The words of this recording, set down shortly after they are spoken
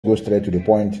go straight to the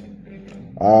point.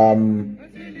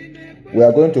 We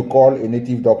are going to call a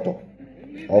native doctor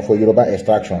or for Yoruba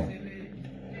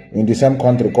extraction in the same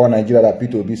country called Nigeria that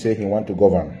Peter Obi say he want to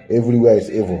govern. Everywhere is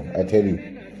evil, I tell you.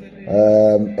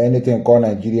 Anything called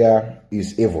Nigeria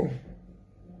is evil.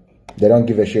 They don't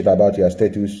give a shit about your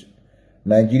status.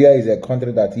 Nigeria is a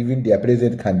country that even their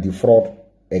president can defraud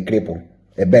a cripple,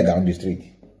 a beggar on the street.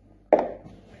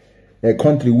 A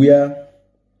country where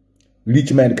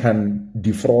rich men can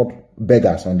defraud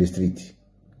beggars on the street.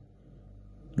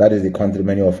 That is the country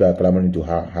many of you are clamoring to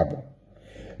have.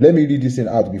 Let me read this thing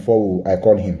out before I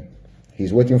call him.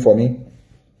 He's waiting for me.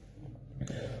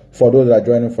 For those that are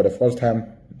joining for the first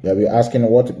time, they'll be asking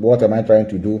what am I trying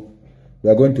to do? We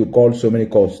are going to call so many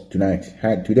calls tonight.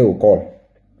 Today we'll call.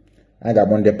 I got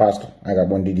one day pastor. I got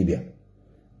one day Dibia.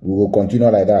 We will continue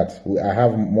like that. I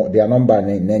have their number.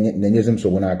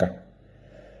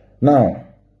 Now,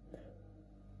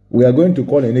 we are going to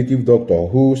call a native doctor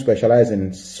who specializes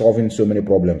in solving so many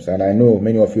problems. And I know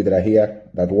many of you that are here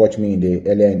that watch me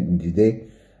earlier in the day,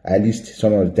 I list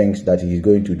some of the things that he's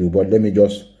going to do. But let me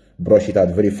just brush it out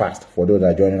very fast for those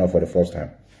that are joining us for the first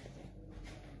time.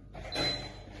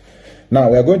 Now,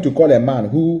 we are going to call a man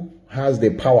who has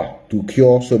the power to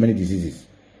cure so many diseases.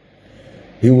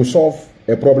 He will solve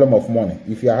a problem of money.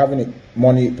 If you are having a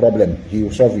money problem, he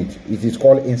will solve it. It is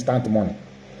called instant money.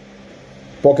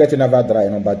 Pocket never dry,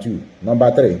 number 2.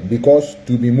 Number 3, because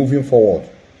to be moving forward.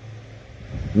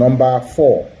 Number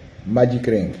 4, magic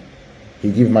ring.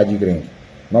 He give magic ring.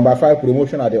 Number 5,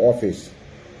 promotion at the office.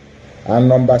 And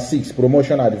number 6,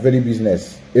 promotion at every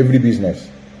business.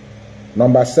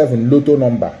 Number 7, lotto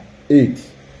number.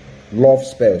 8, love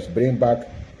spells. Bring back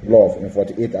love in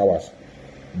 48 hours.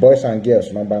 Boys and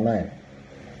girls, number 9.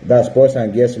 That's boys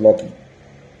and girls lucky.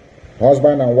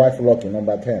 Husband and wife lucky,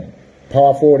 number 10.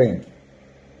 Powerful ring.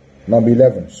 Number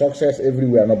 11, success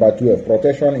everywhere. Number 12,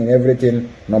 protection in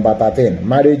everything. Number 13,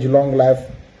 marriage, long life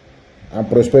and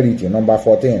prosperity. Number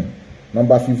 14,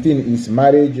 number 15 is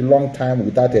marriage, long time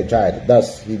without a child.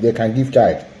 That's they can give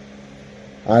child.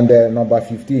 And number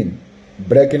 15,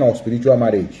 breaking of spiritual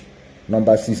marriage.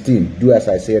 Number 16, do as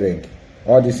I say ring.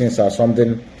 All these things are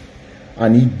something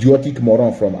an idiotic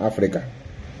moron from Africa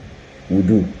will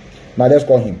do. Now let's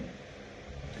call him.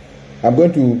 I'm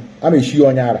a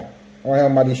Shionyara. I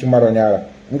have Madi Shimaronyara.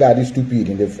 Nga is stupid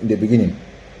in the beginning.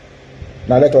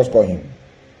 Now let us call him.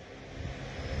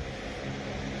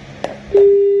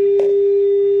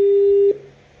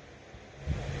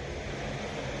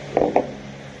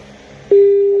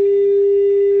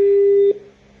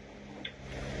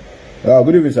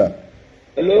 Good evening, sir.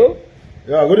 Hello?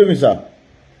 Yeah, good evening, sir.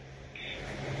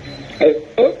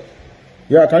 Hello?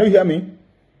 Yeah, can you hear me?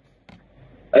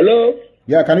 Hello?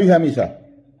 Yeah, can you hear me, sir?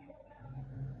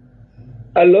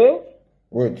 Hello?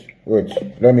 Wait.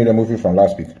 Let me remove you from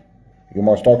last speaker. You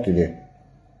must talk today.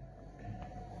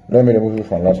 Let me remove you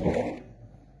from last speaker.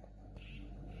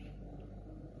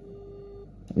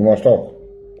 You must talk.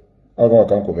 I'm going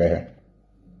to come over here.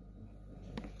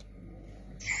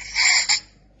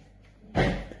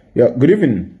 Yeah, good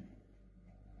evening.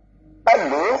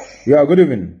 Hello? Yeah, good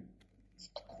evening.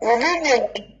 Good evening.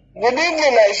 Good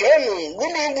evening, my son.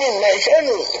 Good evening, my son.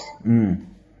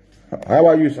 How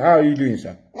are you doing,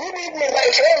 sir? Good evening,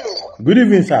 my son. Good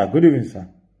evening, sir. Good evening, sir.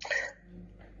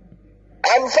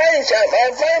 I'm fine, sir.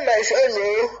 I'm fine, my son.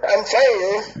 I'm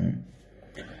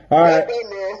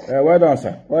fine. Well done,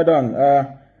 sir. Well done.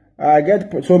 I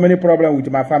get so many problems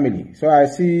with my family. So I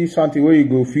see something where you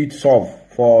go fit solve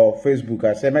for Facebook.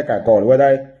 I say make a call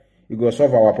whether you go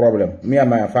solve our problem, me and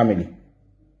my family.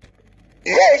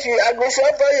 Yes, I go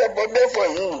solve your problem for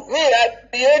you. Me, I'm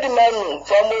the old man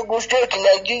from Ogun State,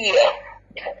 Nigeria.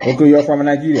 Okay, you're from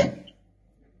Nigeria?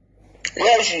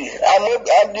 Yes, I'm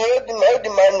the old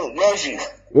man. Yes,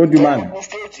 old man. Ogun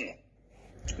State.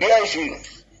 Yes.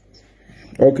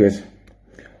 Okay.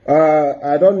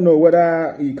 I don't know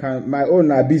whether you can. My own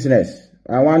business.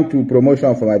 I want to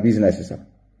promotion for my business, sir.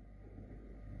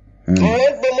 You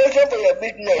want promotion for your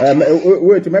business?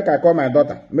 Wait, make I call my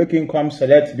daughter. Make him come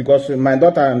select because my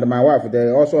daughter and my wife they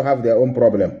also have their own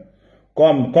problem.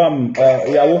 Come.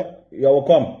 You will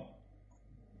come.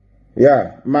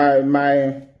 Yeah,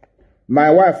 my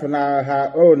wife now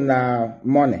her own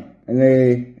money. And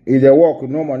if they work,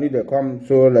 no money they come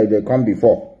so like they come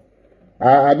before.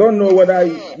 I don't know whether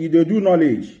they do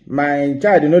knowledge. My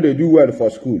child, they do well for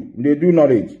school. They do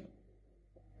knowledge.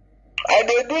 I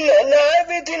do now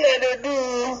everything I do.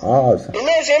 Oh, sir. You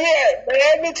know,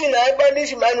 everything I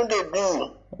banish man they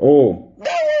do. Oh.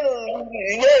 That one,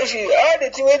 yes, all the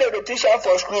things that the teacher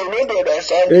for school, you don't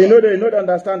understand. They don't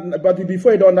understand, but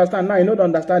before you don't understand, now you don't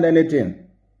understand anything.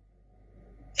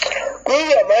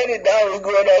 marry down, you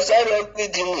go understand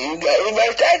everything. If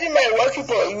I start my working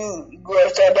for you, you go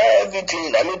understand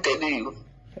everything. I'm telling you.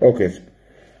 Okay.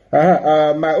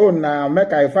 My own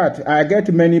make I, in fact, I get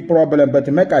many problems, but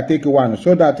make I take one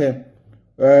so that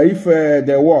if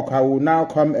they work, I will now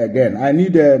come again. I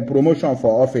need a promotion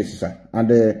for office, sir,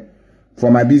 and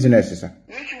for my business, sir.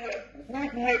 Which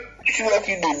work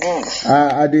you do?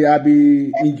 I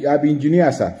be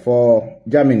engineer, sir, for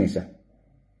Germany, sir.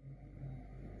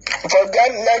 For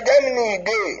Germany, you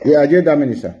do? Yeah, I did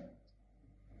Germany, sir.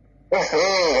 I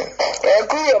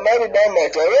could you marry down my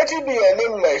son. What will be your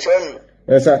name, my son?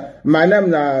 Yes, sir. My name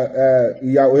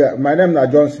na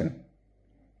Johnson.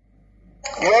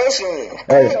 Johnson,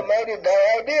 could you marry down?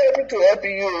 I'll be able to help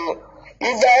you.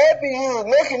 If I help you,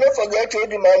 make you not forget to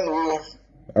the man.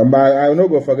 I will not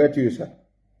go forget you, sir.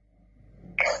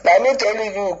 Let me tell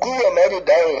you, could you marry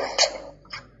down?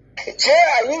 Say,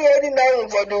 are you ready now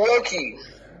for the working?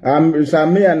 So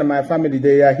me and my family,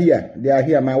 they are here. They are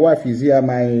here. My wife is here.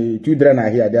 My children are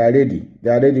here. They are ready. They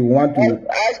are ready. We want to.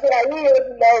 I say, are you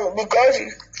ready now? Because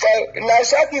for now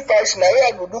sacrifice, now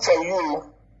I will do for you.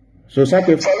 So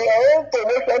sacrifice. For your own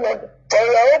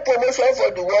promotion for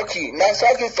the working, now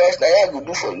sacrifice, now I will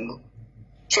do for you.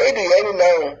 So you ready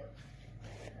now?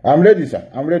 I'm ready, sir.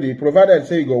 I'm ready. Provided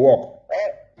say you go walk.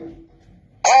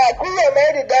 Could you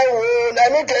marry down?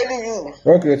 Let me tell you.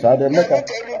 Okay, sir.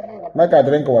 Make a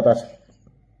drink water.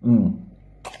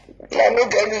 Let me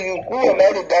tell you, could you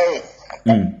marry down?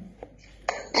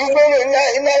 You're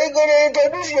gonna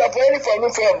introduce your friend for me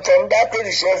from that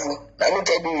place. Let me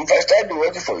tell you, if I start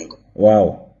working for you.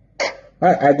 Wow.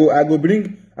 I go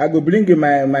bring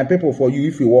my people for you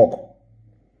if you walk.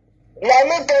 Let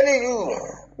me tell you,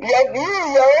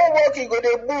 your own work you go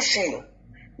to bullshit.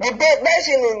 The best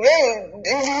thing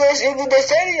is if they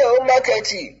sell your own market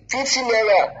 50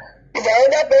 naira, if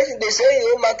another person they sell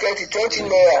your own market 20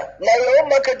 naira, now your own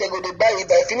market they go to buy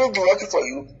if I finish the working for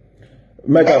you.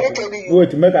 Make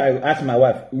I ask my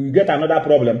wife. We get another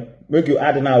problem. Make you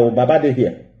add now, Baba they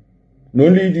here. No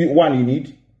only the one you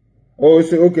need. Oh,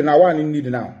 say okay, now one you need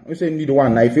now. You say you need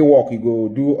one. Now if you walk, you go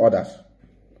do others.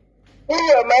 When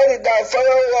you are married down for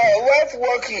your wife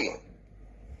working.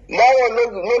 Now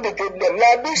no the problem.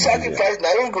 Now big sacrifice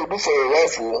now you go do for your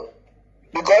wife,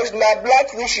 because now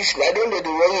black witches I don't know the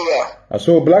way here.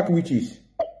 So black witches.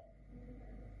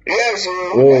 Yes, I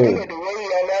don't know the way here.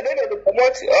 I don't know the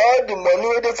promote all the money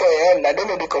waiting for your hand. I don't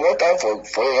know the commot time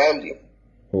for your hand.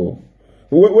 Oh,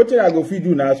 what thing I go feed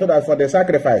you now so that for the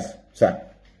sacrifice, sir?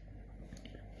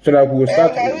 So that we will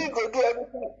start. Now we go do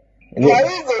everything. Now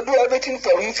we go do everything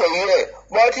for you for here.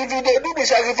 But if you do the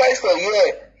sacrifice for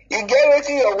here. You get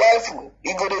everything your wife,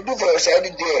 you go to do for your side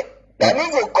there. That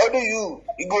means go cuddle you,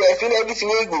 you go explain everything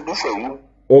you go do for you.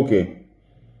 Okay.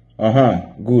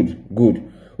 Good.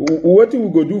 What we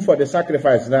go do for the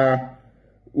sacrifice now?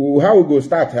 How we go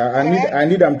start? I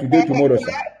need them today, tomorrow,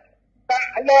 sir.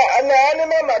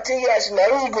 Animal materials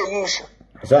now we go use.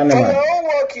 For your own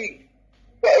working.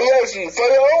 Yes, for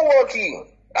your own working.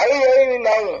 Are you hearing me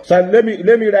now? Sir, let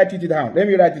me write it down. Let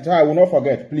me write it down. I will not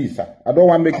forget, please, sir. I don't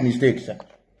want to make mistakes, sir.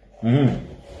 I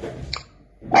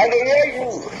can hear you.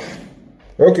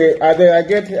 Okay, at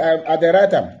the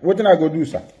right time. What can I go do,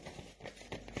 sir?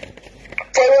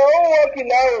 For your own working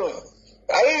now.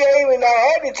 Are you hearing me now?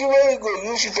 All the thing where you go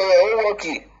use it for your own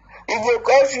working. It will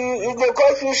cost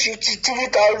you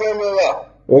 63,000 naira.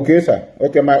 Okay, sir.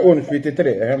 Okay, my own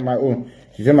 53. I have my own.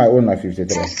 She said my own at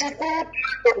 53.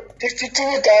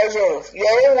 63,000.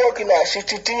 Your own working at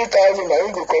 63,000 and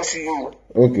it will cost you.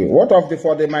 Okay. What of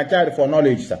my child for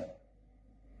knowledge, sir?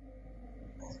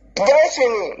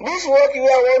 This work you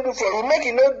want to do for you, make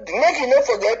you not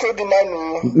forget to the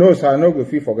man. No, sir, no go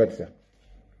feel forget, sir.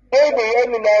 Maybe hear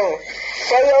me now.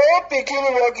 For your own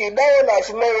picking working, that one is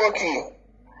not working.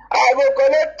 I will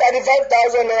collect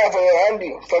 35,000 naira for your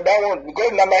handy for that one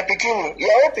because now my picking,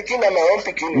 your own picking and my own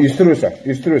picking. It's true, sir.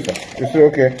 It's true,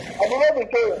 okay. I do not be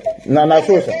true. No,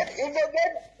 sure, sir. If you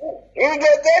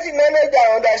get manager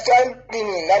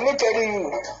understanding, let me tell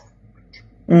you.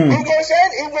 You go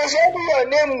send your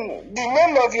name, the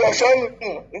name of your son.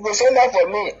 You go send that for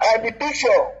me and the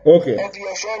picture of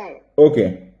your son.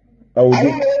 Okay. I will do.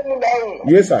 You hear me now?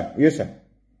 Yes, sir. You send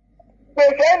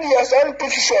your son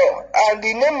picture and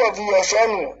the name of your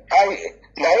son.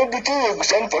 Now the thing you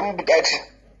send for me be that.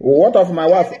 What of my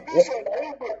wife?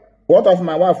 What of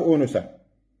my wife own, sir?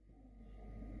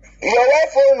 Your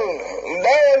wife own.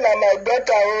 That one my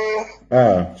daughter.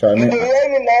 So you hear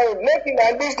me now? Making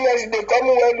a business, they come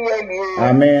well.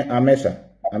 Amen, sir.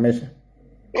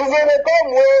 You're gonna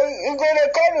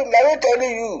come, let me tell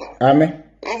you. Amen.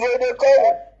 You're gonna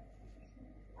come.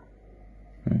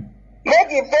 Make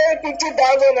make you pay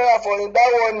 50,000 naira for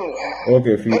that one.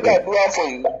 Okay, make I do one for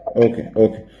you.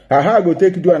 Okay. How I go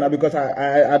take you do it because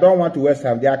I don't want to waste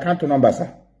time. The account number,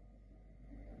 sir.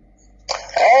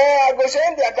 I go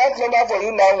send the account number for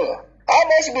you now. How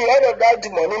much be out of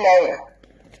that money now?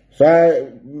 So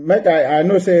I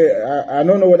know say I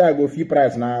don't know whether I go fee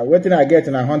price now. What thing I get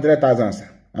in 100,000, sir.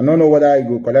 I don't know whether I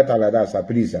go collect all of that, sir.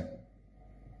 Please, sir.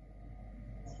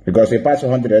 Because it pass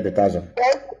 100,000.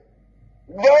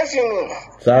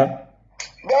 Sir.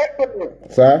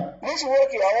 Sir. This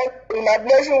work you want in a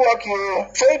blessing work you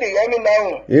say the money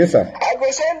now. Yes, sir. I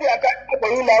go send the account for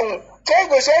you now. So you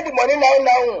go send the money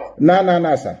now.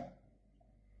 No, sir.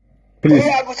 Please.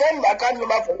 I will send the account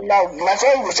number for you now. My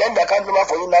son will send the account number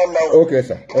for you now. Okay,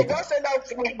 sir. If you don't send out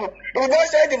to me, if you don't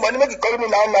send the money, make it call me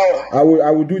now.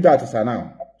 I will do that, sir,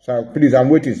 now. Sir, please, I'm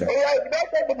waiting, sir.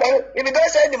 If you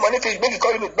don't send the money, please make it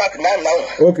call me back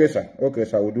now. Okay, sir.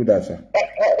 I will do that, sir.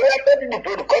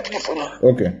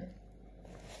 Okay.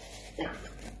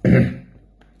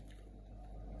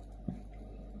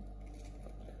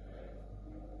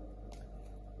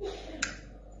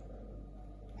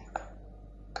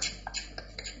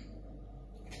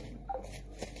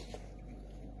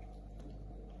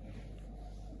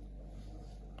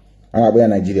 I'm about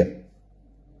Nigeria.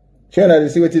 Sure, I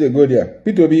see what they go there.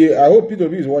 P2B, I hope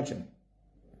P2B is watching.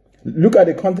 Look at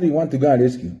the country you want to go and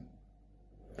rescue.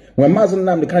 When Mazi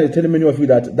Nnamdi kind of telling many of you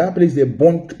that place they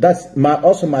born, that's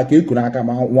also my Kunaka,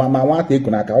 my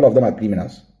Kunaka, all of them are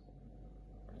criminals.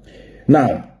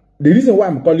 Now, the reason why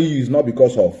I'm calling you is not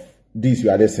because of this you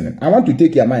are listening. I want to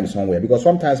take your mind somewhere because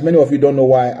sometimes many of you don't know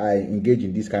why I engage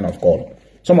in this kind of call.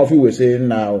 Some of you will say,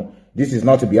 now, this is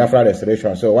not a Biafra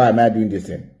restoration, so why am I doing this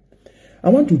thing? I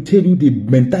want to tell you the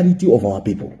mentality of our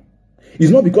people.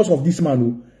 It's not because of this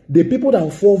man, the people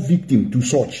that fall victim to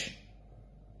such.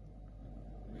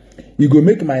 You go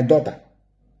make my daughter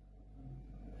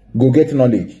go get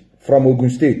knowledge from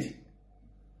Ogun State.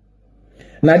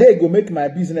 Now they go make my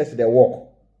business their work.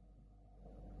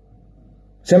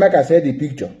 Same like I said the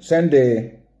picture, send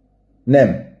the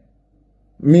name,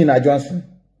 Mina Johnson.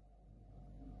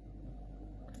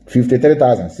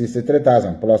 53,000,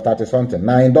 63,000 plus 30 something.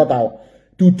 Now in daughter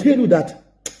to tell you that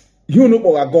you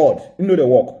know about God, you know the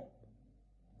work.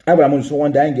 Abraham so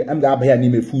one day I'm gonna here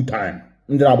name full time.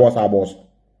 Ndra boss our boss.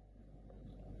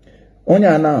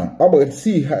 Onya now, about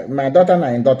see my daughter na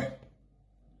in daughter.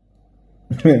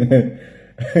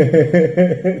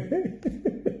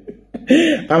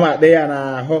 I'm out there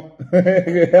now.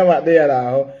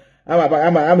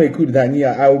 I'm a good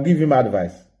Daniel. I will give him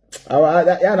advice. You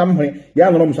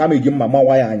know so give my mama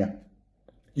why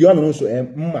you know so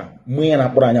me na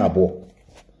poranya abo.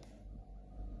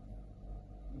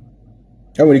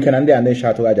 Every can and then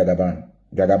shout to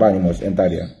Jagaban must enter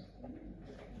there.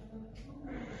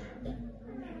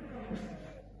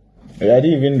 I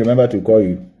didn't even remember to call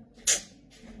you.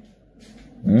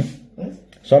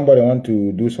 Somebody want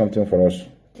to do something for us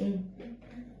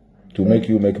to make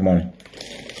you make money.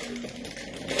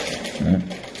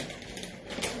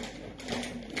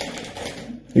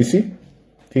 You see,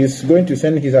 he's going to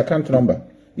send his account number.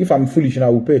 If I'm foolish, I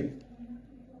will pay.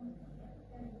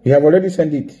 He have already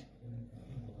sent it.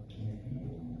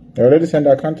 He already sent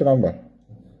the account number.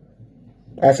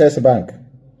 Access Bank.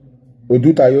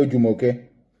 Odutayo Jumoke.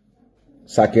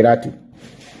 Sakiratu.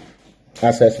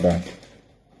 Access Bank.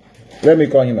 Let me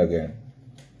call him again.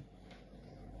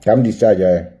 Come discharge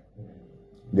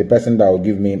the person that will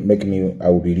give me, make me, I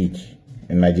will be rich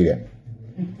in Nigeria.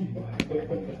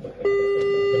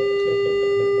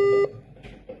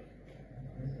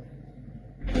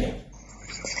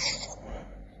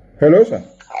 Hello, sir.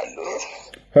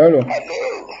 Hello.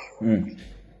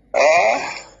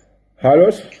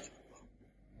 Hello, sir.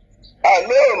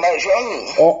 Hello, my son.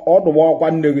 All the walk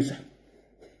one day, sir.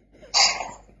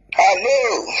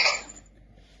 Hello.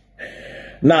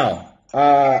 Now,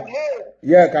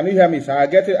 yeah, can you hear me, sir? I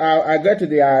get it. I get to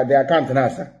the account now,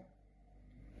 sir.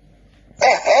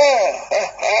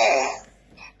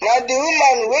 Now the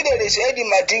woman where they say the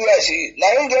materials,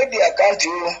 now you get the account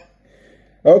you.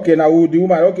 Okay, now the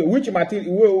woman. Okay, which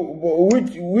material?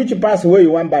 Which parts where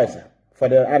you want buy, sir, for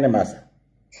the animals, sir?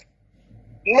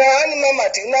 No animal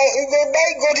material. Now you go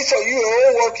buy goat for you,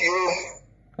 or work you.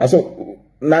 So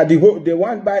now they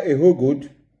want buy a whole goat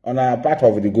on a part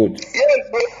of the goat. Yes,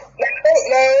 but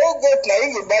now whole goat now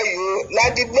you go buy you. Now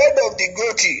the blood of the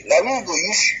goat now you go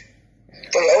use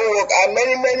for your own work. And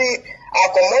many I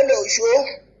command you show.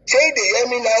 Say they hear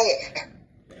me now.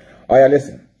 Oh yeah,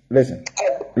 listen.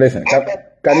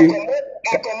 Can you?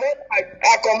 I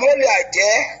command you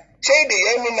there. Say they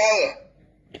hear me now.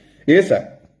 Yes, sir.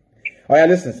 Oh yeah,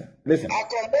 listen, sir. listen. I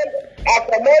come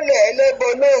on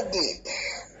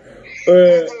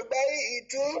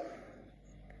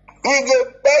we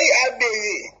go buy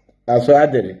Abere. So I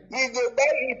did it. We go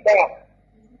buy Ipob.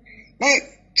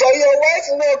 For your wife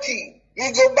working,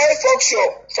 we go buy Fox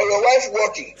Shop for your wife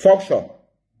working. Fox Shop.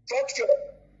 Fox Shop.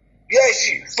 Yes,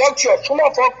 Fox Shop.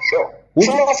 Small Fox Shop.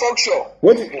 Small Fox Shop.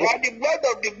 What? Now the blood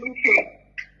of the blue thing.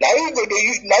 Now you go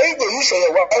use for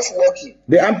your wife working.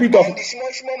 The armpit of the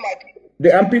small material.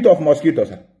 The armpit of mosquito,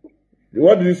 sir.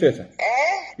 What did you say, sir?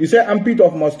 You said armpit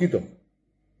of mosquito.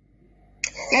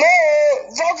 No,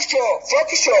 Fox Shop.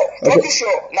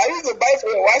 Now you go buy for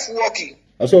your wife working.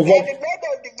 So now the blood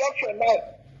of the doctor now.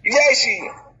 Yes,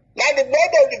 now the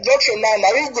blood of the doctor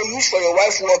now you go use for your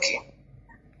wife working.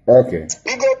 Okay.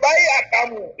 You go buy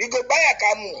Akamu. You go buy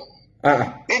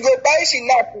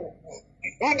Sinapu.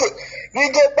 We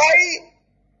go buy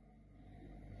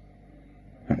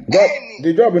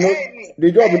the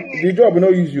job no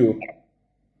use you.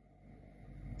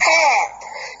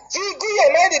 See, go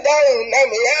your mind down. I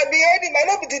be ready, man.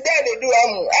 Not be today they do.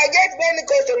 I get many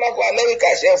customers for America,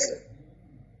 chef.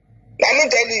 Let me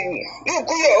tell you, you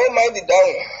cool your own mind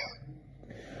down.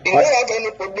 You don't have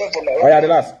any problem for my. All right, the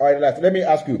last. Let me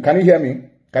ask you. Can you hear me?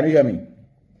 Yeah, I can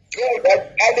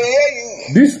hear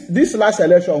you. This last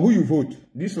election, who you vote?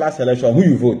 This last election, who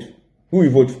you vote? Who you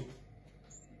vote?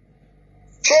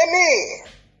 Show me.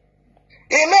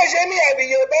 You know, show me I be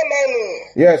your man.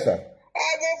 Yes, sir.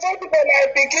 I go vote for my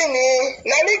bikini.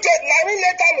 Now me let me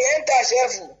enter,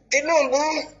 chef. Tinumbu.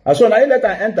 So now you let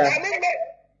her enter.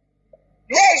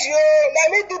 Yes, you. Now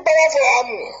me do power for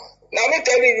Amu. Now me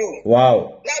telling you.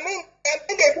 Wow. Now me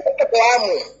do power for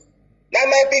Amu. Now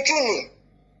my bikini.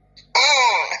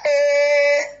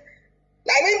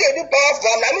 Now me do power for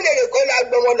Amu. Now me they call out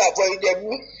the one for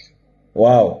Ijebu.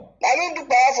 Wow. Now me do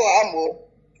power for Amu.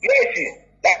 Yes,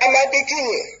 now my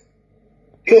bikini.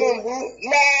 Now your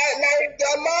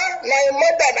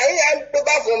mother, now you hand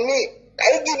over for me. Now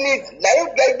you give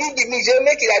me, so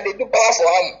make it like they do power for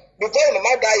him before my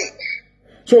mother die.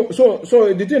 So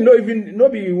the thing no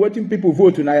be waiting people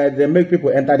vote now. They make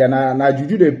people enter there now.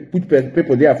 Juju they put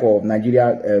people there for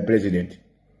Nigeria president.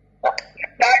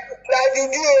 Now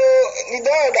Juju, you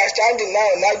don't understand it now.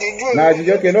 Now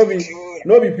Juju okay,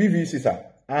 no be PVC sir.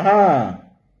 Aha.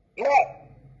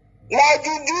 Now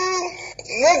Juju,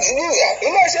 you know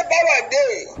say power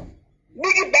day,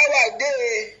 big power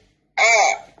day.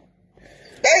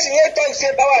 That's the way talk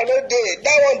say power no day.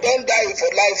 That one don't die for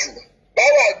life.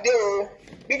 Power day,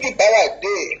 big power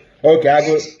day. Okay,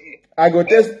 I go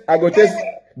test.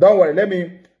 Don't worry.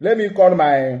 Let me call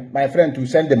my friend to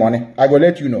send the money. I go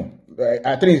let you know.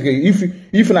 I think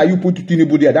if now you put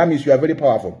Tinubu there, that means you are very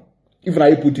powerful. If now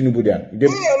you put Tinubu there, you go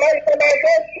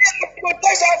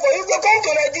come to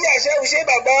Nigeria, say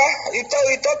Baba, you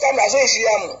talk come as well see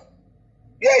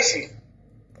yes.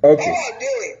 Okay.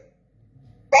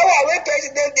 Power when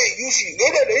president they use you. They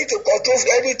need to control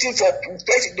everything for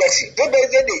presidency. Don't they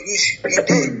use you?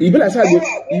 Even as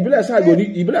I go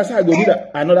need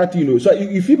another thing. So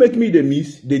if you make me the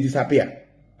miss, they disappear.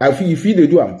 If they do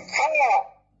them.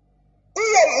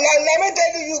 Let me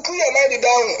tell you, cool your mind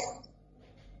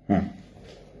down.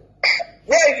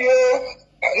 Yes, you.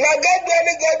 Now God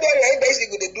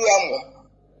basically they do am.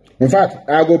 In fact,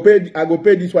 I go pay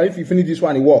this one. If you finish this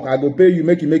one, it work. I go pay you,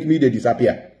 make me they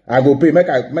disappear. I go pay, make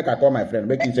I call my friend,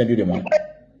 make him send you the money.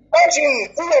 Put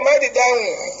your money down.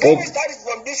 Let me start it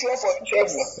from this one for each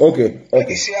level. Okay.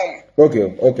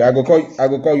 I go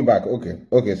call you back.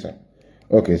 Okay, sir.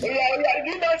 Okay, sir. Yeah.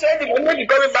 You don't say the money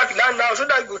coming back now, so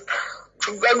that good. I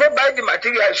go buy the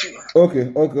material.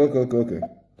 Okay.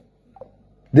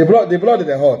 The blood is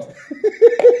the hot.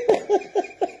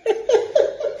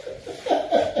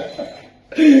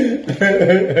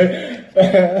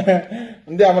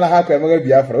 Ndị amana ha kwa emege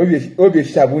Biafra obi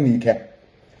shabu n'ike.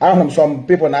 Ahụ some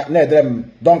people na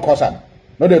them don't cause am.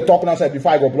 No they talk now say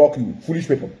before I go block you. Foolish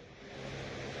people.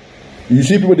 You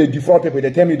see people they defraud people,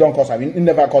 they tell me don't cause am. It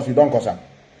never cause you, don't cause am.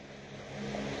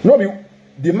 No be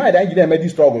the mind that engineer made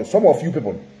this struggle. Some of you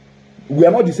people, we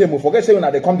are not the same. We forget saying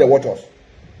that they come they watch us.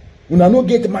 We no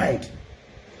get mind.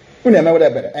 We never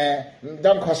better.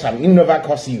 Don't cause am. It never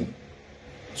cause you.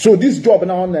 So this job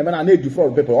now on them, I need to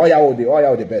defraud people. All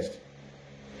you the best.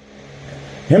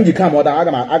 Him the come order. I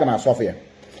gonna software.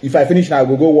 If I finish now, I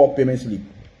will go work payment slip.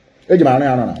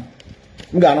 No.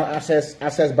 I'm gonna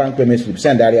access bank payment slip.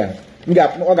 Send that here. I'm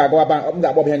gonna go bank. I'm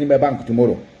gonna go behind my bank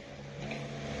tomorrow.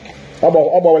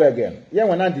 About again. Yeah,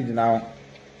 when I did now.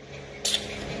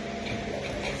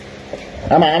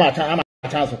 I'm a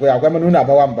chance for you. I'm gonna know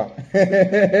about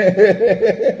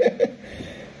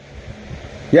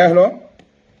Yeah, hello.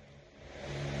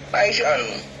 My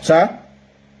son. Sir?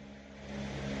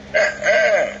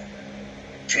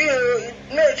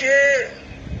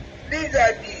 These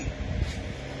are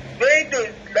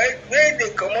the way they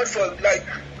come out for like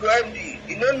Gandhi.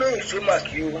 You don't know it's so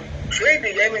much you. Say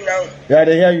they hear me now. Yeah,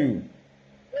 they hear you.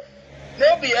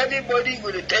 Not be everybody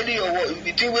going to tell you what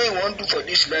you think what you want to do for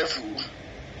this life.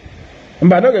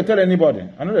 But I don't get tell anybody.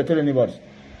 I don't tell anybody.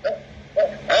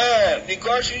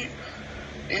 Because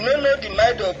you don't know the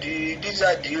mind of the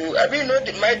gizzard. I mean, know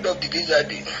the mind of the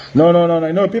gizzard. No.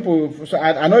 You know, people. So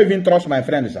I don't even trust my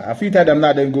friends. I feel tell them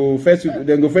now. Then go first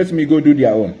me go do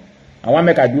their own. I want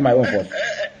make I do my own first.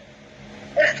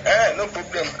 No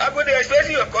problem. I'm going to expect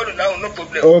your call now. No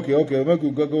problem. Okay. We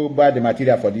go buy the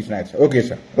material for this night. Okay,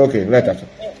 sir. Okay, let us.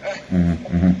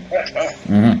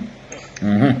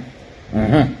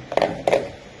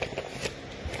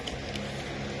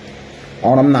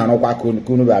 I'm not no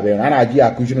Kunu baby. And I do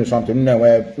accusation of something. No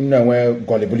way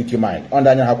gullibility mind.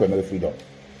 Under your happen freedom.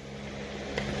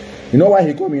 You know why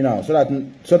he called me now? So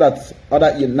that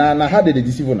other now how did they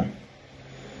deceive now?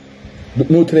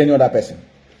 No training other person.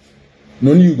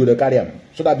 No need you go to carry him.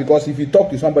 So that because if you talk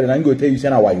to somebody and you go tell you say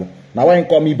now why you. Now why you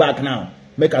call me back now?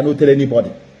 Make I not tell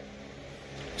anybody.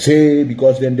 Say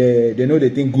because then they know they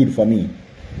think good for me.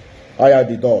 All you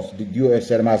the doors, the US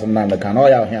Mazi Methuselah can all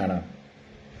you here now.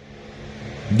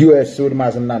 US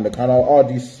Mazi Methuselah can all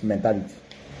this mentality.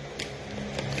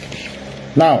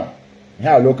 Now,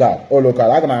 here local, all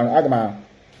local. I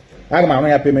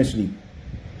payment slip.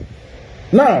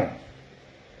 Now,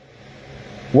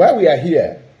 why we are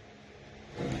here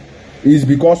is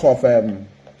because of a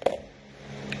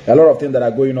lot of things that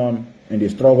are going on in the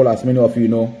struggle. As many of you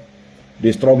know,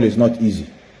 the struggle is not easy.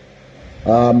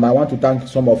 I want to thank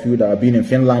some of you that have been in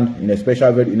Finland in a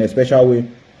special way.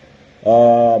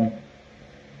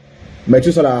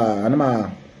 Methuselah,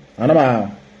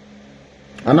 Anama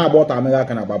bought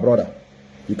American about brother.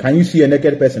 Can you see a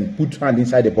naked person put hand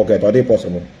inside the pocket? Are they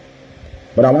possible?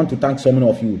 But I want to thank so many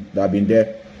of you that have been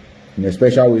there in a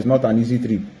special way. It's not an easy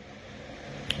trip.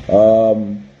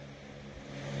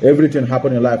 Everything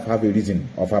happening in life have a reason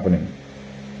of happening.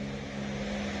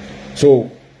 So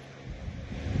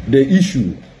the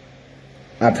issue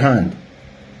at hand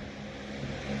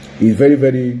is very,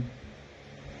 very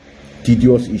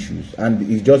tedious issues, and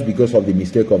it's just because of the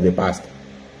mistake of the past.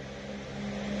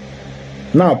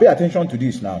 Now pay attention to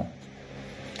this now.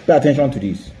 Pay attention to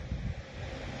this.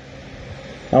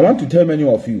 I want to tell many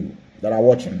of you that are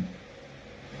watching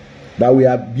that we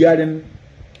are bearing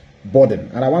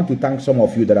burden, and I want to thank some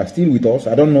of you that are still with us.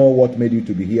 I don't know what made you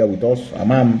to be here with us. I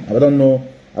don't know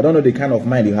the kind of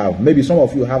mind you have. Maybe some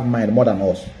of you have mind more than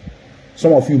us.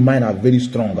 Some of you mind are very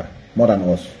stronger more than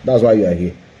us. That's why you are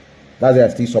here. That's why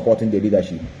I'm still supporting the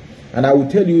leadership. And I will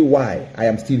tell you why I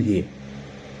am still here.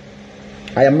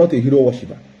 I am not a hero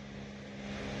worshipper.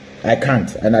 I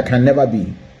can't, and I can never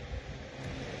be.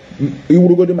 You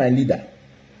will go to my leader,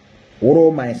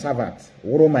 or my servant,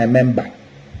 or my member.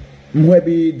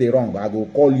 Maybe they wrong. I go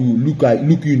call you, look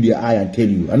you in the eye and tell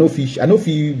you. I know if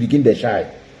you begin the shy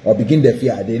or begin the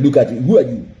fear, they look at you. Who are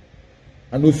you?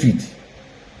 I know fit.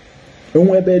 And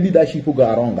when leadership go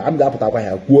wrong, I'm going to put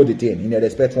up quote the thing in a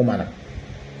respectful manner.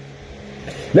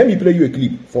 Let me play you a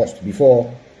clip first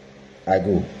before I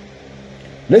go.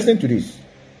 Listen to this.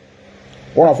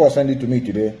 One of us sent it to me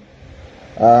today.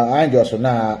 I just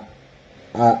now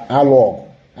log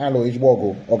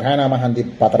Ipob or Kanu Mahandi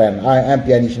Patran. I am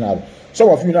pianist. Some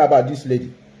of you know about this lady.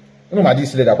 You know about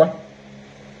this lady, what?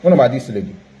 You know about this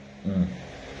lady.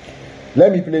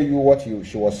 Let me play you what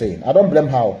she was saying. I don't blame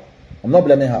her. I'm not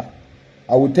blaming her.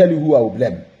 I will tell you who I will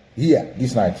blame here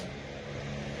this night.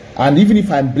 And even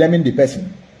if I'm blaming the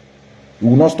person, it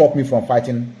will not stop me from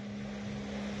fighting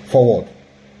forward.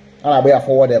 And I'll be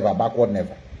forward ever, backward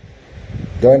never.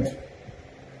 Don't.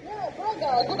 Yeah,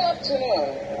 brother, good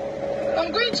afternoon.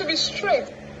 I'm going to be straight.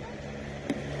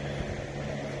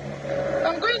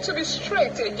 I'm going to be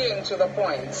straight again to the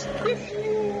point.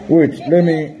 Wait, let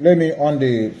me on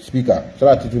the speaker so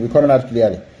that it will be coming out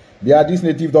clearly. They are this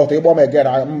native doctor. You want get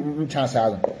a chance. I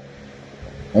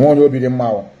want to be the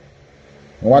mouth.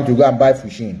 I want to go and buy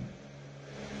fishing.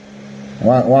 I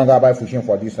want to go buy fishing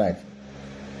for this night.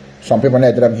 Some people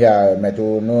need them here.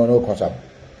 No cost up.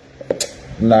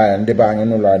 Nah, and the bang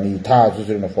no la ni tar to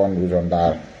the phone was on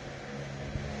that.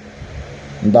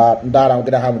 That I'm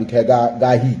gonna have the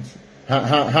guy heat.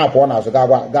 Half one as a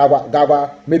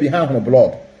gawa, maybe half on the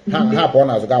blood. Half one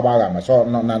as a gawa. So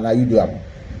now you do them.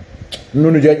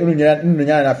 No, for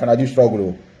this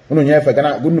struggle. No, you have a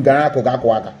good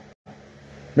Gana.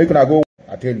 Make I go,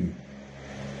 I tell you.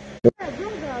 Good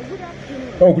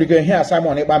afternoon. Oh, click here,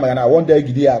 Simon, I one day,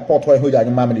 Gidia, Port Hoy,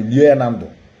 and Mammy, Nnamdi.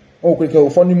 Oh, click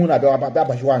funny moon about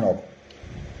Babashwan.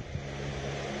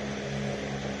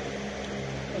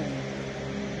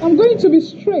 I'm going to be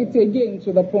straight again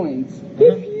to the point.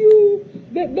 If you,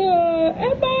 the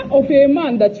Eba of a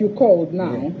man that you called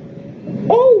now,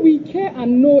 all we care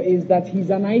and know is that he's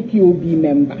an IPOB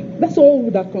member. That's all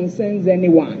that concerns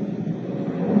anyone.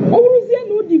 No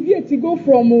deviate to go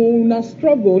from a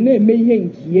struggle. Nobody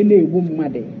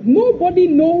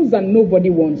knows and nobody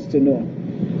wants to know.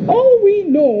 All we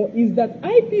know is that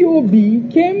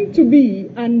IPOB came to be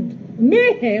and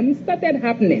mayhem started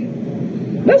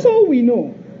happening. That's all we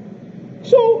know.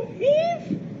 So if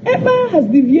Eba has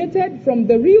deviated from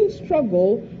the real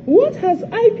struggle, what has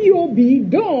IPOB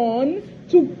done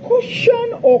to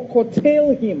caution or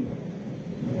curtail him?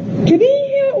 Can he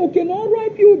hear or can all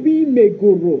IPOB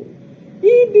megoro?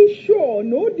 He be sure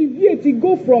no deviate to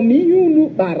go from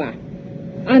Iyunu Bara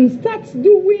and starts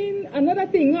doing another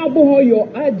thing about your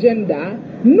agenda,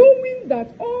 knowing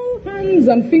that all hands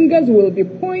and fingers will be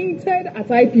pointed at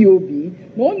IPOB.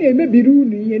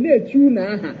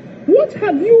 What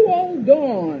have you all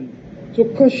done to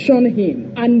caution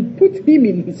him and put him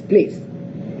in his place?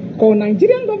 Because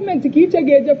Nigerian government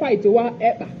fight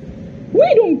EPA.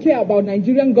 We don't care about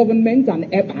Nigerian government and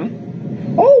EPA.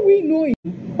 All we know is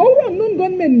all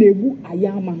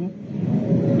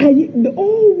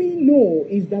we know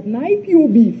is that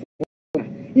IPOB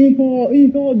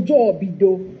in her job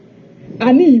do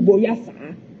ani Igbo yasa.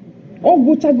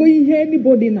 Ogochago ihe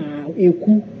anybody na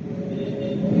eku.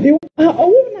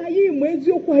 Owo na yi mu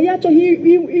eziokwu ya achọghị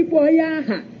ikpo ya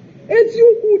aha.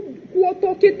 Eziokwu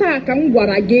kwuoto kita ka m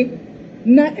gwara gị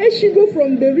na eshigo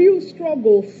from the real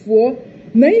struggle for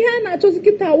na ihe a na-achọzi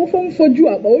kita awụfọ mfoju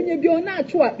akpa onye bi ọ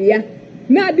na-achụ akpa ya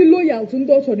na-adị loyal to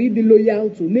ndị ọ chọrọ ịdị loyal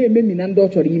to na-ememina ndị ọ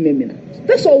chọrọ imemina.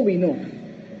 That's all we know.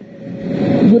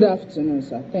 Good afternoon,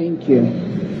 sir. Thank you.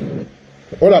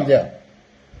 Hold on there.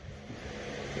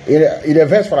 In a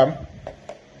verse for him.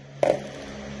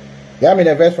 Yeah, I'm in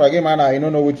a verse for again, man. You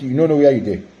don't know where you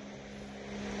did.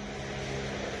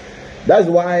 That's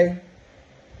why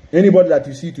anybody that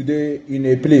you see today in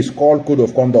a place called Code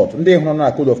of Conduct, they have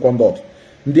not Code of Conduct.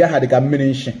 They had a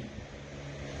combination.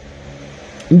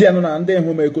 They are not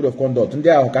a Code of Conduct. They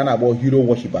are kind of about hero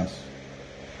worshippers.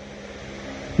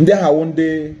 They have one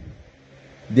day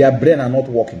their brain are not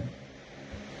working.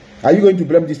 Are you going to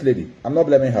blame this lady? I'm not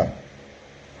blaming her.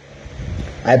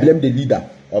 I blame the leader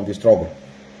of the struggle,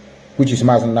 which is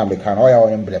Mazi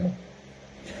Methuselah.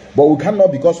 But we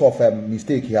cannot, because of a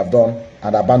mistake he have done,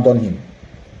 and abandon him.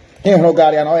 I don't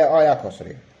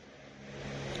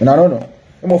know.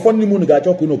 I'm funny moon got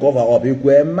your cover up. You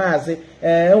Mazi,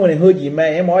 when heard you,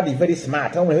 man, I'm very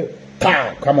smart.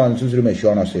 Come on, Susan,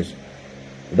 says.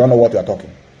 You don't know what you are talking.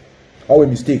 Oh, a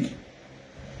mistake.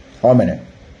 How many?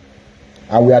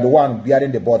 And we are the one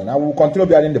bearing the burden. And we will continue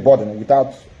bearing the burden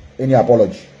without any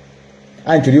apology.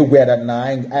 And to you where that now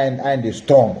and the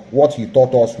strong. What he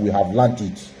taught us, we have learnt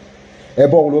it.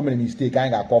 Every woman mistake, I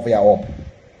ain't cover up.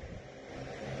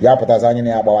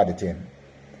 About the thing.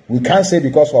 We can't say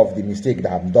because of the mistake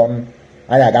that I've done,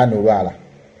 I got no rala.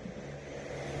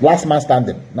 Last man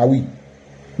standing. Now we.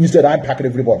 Instead, I'm packing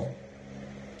everybody.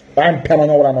 I'm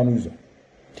permanent what I'm on user.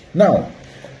 Now,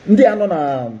 they are not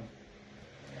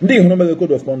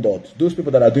Code of Conduct. Those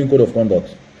people that are doing Code of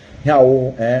Conduct.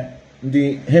 How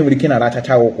the Henry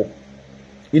Kinaracha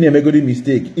in a good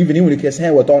mistake, even if you can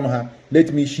say what on her,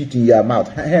 let me shit in your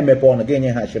mouth. They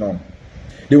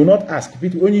will not ask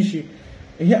people only she.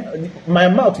 My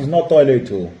mouth is not toilet.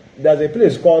 There's a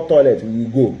place called toilet. We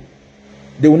go.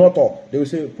 They will not talk. They will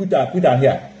say, put her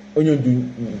here. Put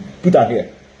her here.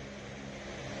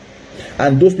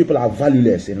 And those people are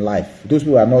valueless in life. Those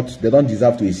people are not, they don't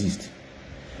deserve to exist.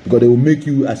 Because they will make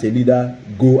you as a leader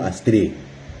go astray.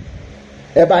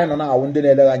 The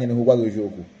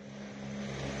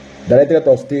Directorate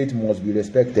of State must be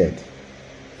respected.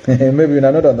 Maybe you do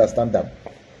not understand that.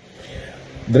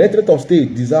 The Directorate of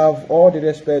State deserve all the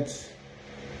respect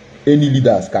any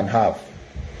leaders can have.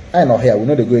 I know here, we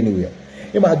know they go anywhere.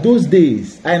 But those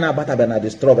days, I know better than the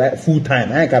struggle full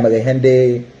time. I can't make a hand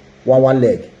one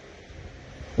leg.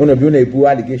 One of you a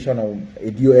allegation of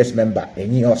a DOS member,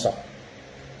 and you also.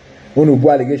 One of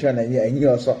allegation and you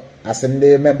also. As in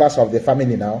the members of the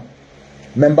family now,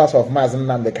 members of Mazi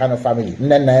and the Kanu family.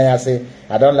 And then I say,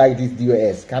 I don't like this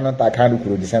DOS. Cannot I can't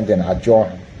do the same thing. I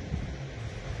join.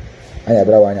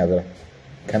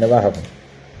 Can never happen.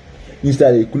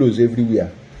 Instead, they close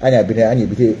everywhere. I be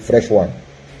a fresh one.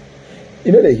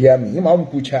 You know they hear me. You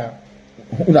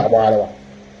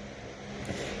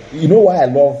know why I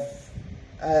love.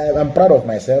 I'm proud of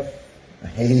myself.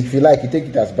 If you like, you take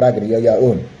it as bragging, you're your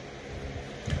own.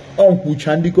 Uncle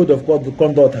Chandi code of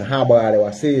conduct, I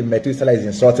was saying Methuselah is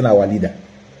insulting our leader.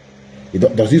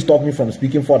 Does this stop me from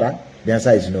speaking further? The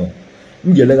answer is no.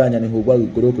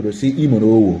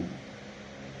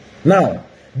 Now,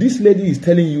 this lady is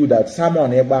telling you that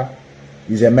Simon Eba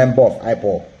is a member of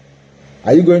Ipob.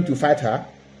 Are you going to fight her?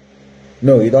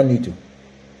 No, you don't need to.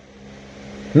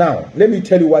 Now, let me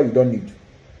tell you why you don't need to.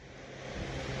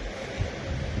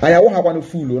 I won't have one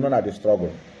fool who not at the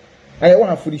struggle. I won't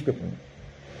have foolish people.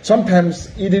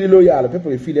 Sometimes, either loyal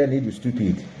people feel they need you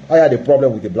stupid. I had a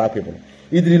problem with the black people.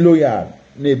 Either loyal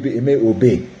may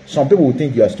obey. Some people will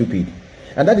think you are stupid.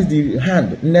 And that is the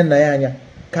hand, Nnamdi,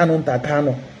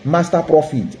 Kanu, Master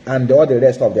Prophet, and all the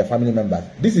rest of their family members.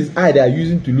 This is how they are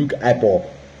using to look Ipob.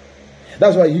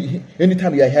 That's why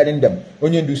anytime you are hearing them,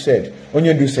 Onyendu said,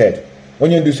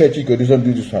 Chico, this one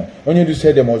do this one. Onyendu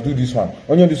said they must do this one.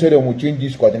 Onyendu said they must change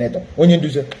this coordinator.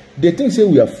 Onyendu said, they think say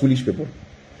we are foolish people.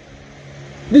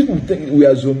 These people think we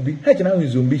are zombie. How can I be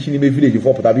zombie in a village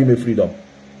before Potabi freedom?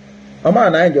 A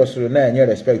man I just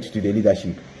respect to the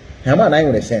leadership. A man I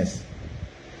in a sense.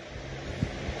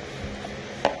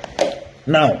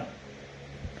 Now,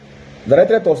 the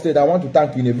Directorate of State, I want to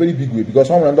thank you in a very big way because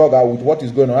someone dog with what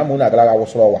is going on. I'm going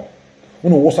to slower.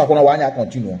 What's going to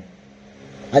continue?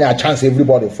 And I chance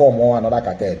everybody form more another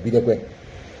cartel. Be the way.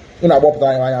 I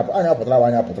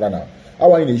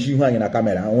want to see you in a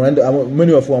camera.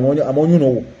 Many of them, I'm on you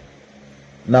know.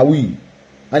 Now we,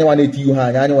 anyone that you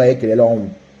hang, anyone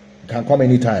along can come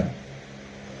anytime.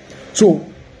 So,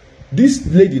 this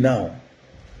lady now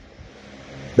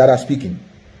that are speaking,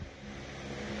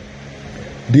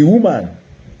 the woman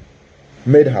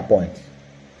made her point.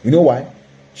 You know why?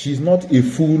 She's not a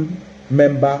full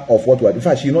member of what we are doing. In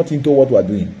fact, she's not into what we are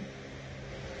doing.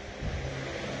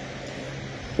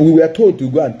 We were told to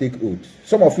go and take oath.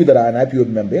 Some of you that are an IPO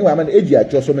member, anyway, I mean, AG, I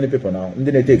trust so many people now, and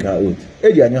then they take her oath.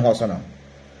 AG, I know how now.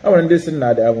 I want to listen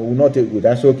that I will not take oath.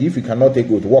 And so, okay, if you cannot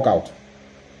take oath, walk out.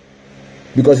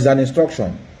 Because it's an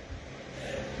instruction.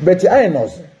 But I know.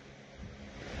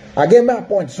 I gave my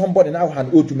point, somebody now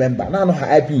an oath member. Now I know how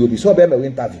IPO will be. So, I will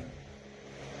interview.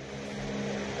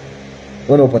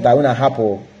 When I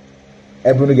happen,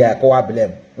 everyone get a co-op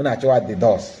blame. When I show the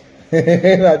doors.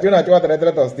 When I show the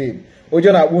Directorate of State.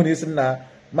 Ojo na wun is na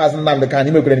Mazi Nnamdi can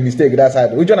he make any mistake that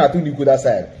side. Ojo na too good that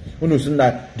side. When you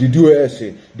na they do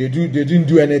essay, they didn't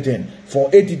do anything for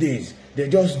 80 days. They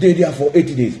just stay there for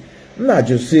 80 days. Nah,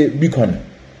 just say beacon.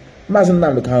 Mazi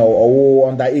Nnamdi can or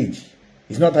underage.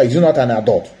 He's not an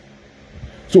adult.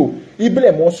 So if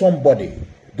blame more somebody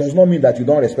does not mean that you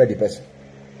don't respect the person.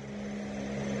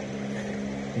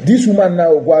 This woman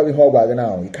now go with her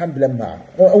now. You can't blame her.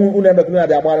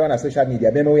 On social media,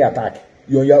 they know you attack.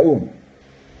 You're on your own.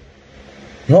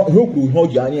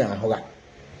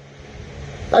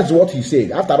 That's what he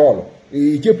said. After all,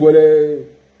 he keep go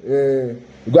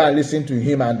and listen to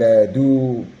him and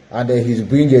do, and he's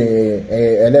bringing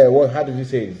how did he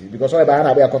say it? Because all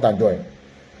about we are caught and join.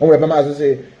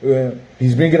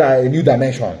 He's bringing a new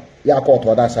dimension. Yeah, caught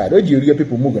to that side.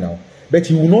 People moving now, but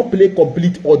he will not play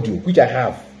complete audio, which I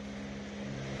have.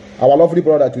 Our lovely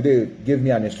brother today gave me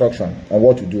an instruction on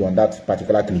what to do on that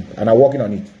particular clip, and I'm working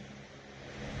on it.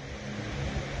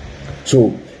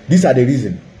 So, these are the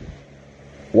reasons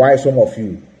why some of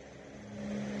you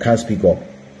can't speak up.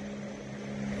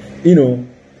 You know,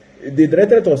 the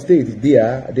Directorate of State, they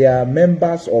are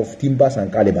members of Timbers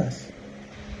and Calibers.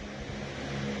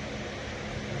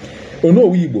 Ono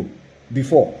Weibo,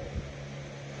 before,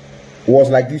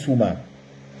 was like this woman.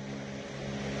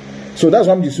 So that's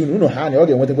why I'm just saying, Ono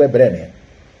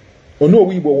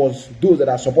Weibo was those that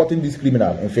are supporting this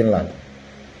criminal in Finland.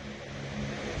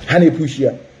 Hane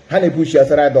Pushia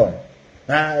said, I done.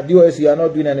 DOS, you are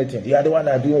not doing anything. You are the one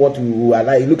that are doing what you are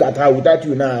like. Look at how without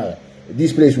you now,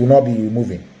 this place will not be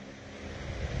moving.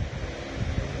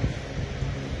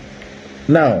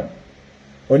 Now,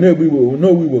 no we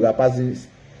will pass this.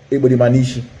 Everybody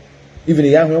manishi. Even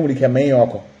the young woman can make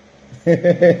yoko.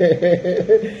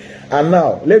 And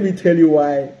now, let me tell you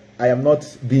why I am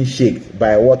not being shaken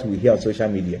by what we hear on social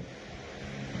media.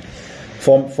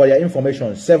 For your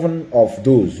information, 7 of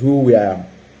those who were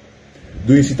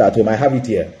doing sit at home, I have it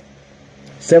here.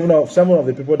 7 of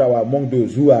the people that were among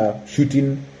those who are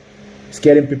shooting,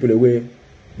 scaring people away,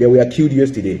 they were killed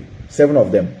yesterday. 7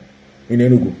 of them in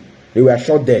Enugu. They were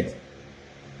shot dead.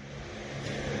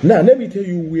 Now, let me tell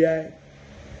you where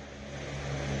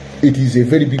it is a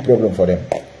very big problem for them.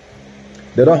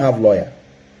 They don't have lawyer.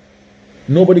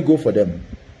 Nobody go for them.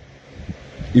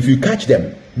 If you catch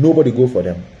them, nobody go for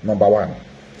them. Number 1.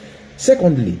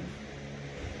 Secondly,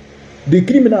 the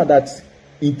criminal that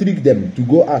intrigue them to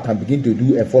go out and begin to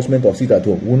do enforcement of sit at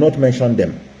home will not mention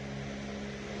them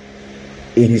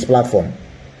in his platform.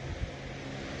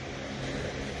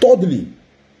 Thirdly,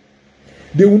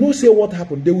 they will not say what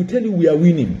happened. They will tell you we are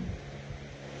winning.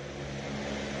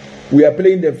 We are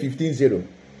playing them 15-0.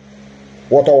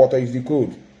 Water is the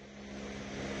code.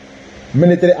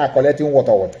 Military are collecting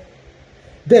water.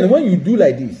 Then when you do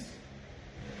like this,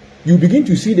 you begin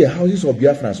to see the houses of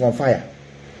Biafrans on fire.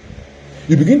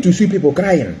 You begin to see people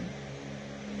crying.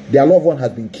 Their loved one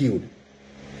has been killed.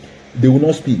 They will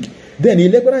not speak. Then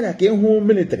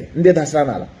military,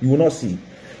 you will not see.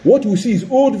 What you see is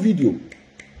old video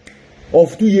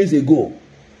of 2 years ago.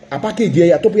 A package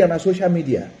here, on social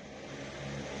media.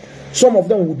 Some of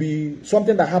them will be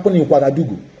something that happened in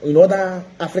Ouagadougou, in other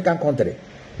African country,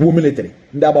 military.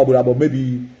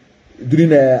 Maybe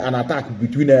during an attack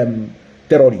between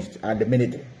terrorists and the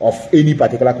military of any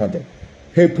particular country.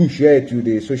 Hey, push here to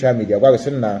the social media. What we're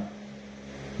saying now,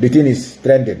 the thing is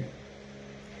trending.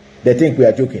 They think we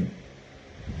are joking.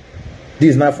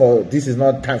 This is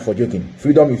not time for joking.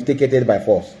 Freedom is taken by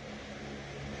force.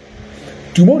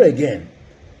 Tomorrow again,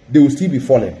 they will still be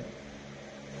falling.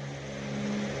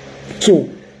 So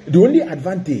the only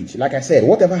advantage, like I said,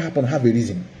 whatever happened, have a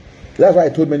reason. That's why I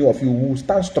told many of you who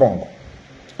stand strong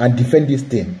and defend this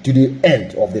thing to the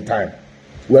end of the time.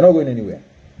 We're not going anywhere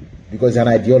because it's an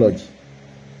ideology.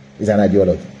 It's an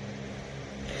ideology.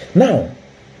 Now,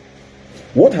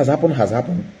 what has happened has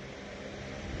happened.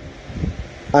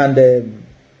 And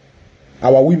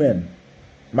our women,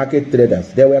 market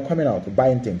traders, they were coming out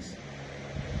buying things.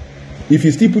 If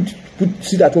you still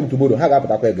sit at home tomorrow, how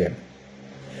about that again?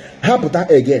 How about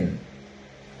that again?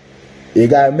 A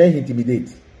guy may intimidate.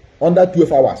 Under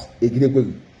 12 hours, a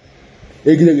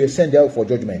will send out for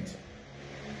judgment.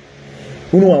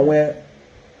 You know where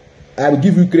I will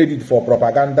give you credit for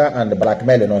propaganda and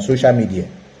blackmailing on social media.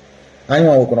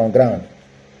 Anyone working on ground.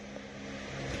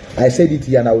 I said it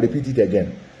here and I will repeat it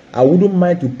again. I wouldn't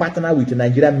mind to partner with the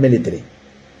Nigerian military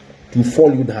to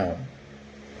fall you down.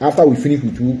 After we finish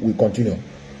with you, we continue.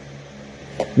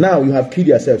 Now you have killed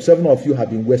yourself. 7 of you have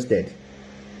been wasted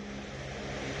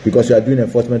because you are doing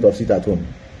enforcement of sit at home.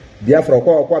 Biafra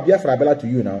bella to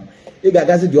you now. You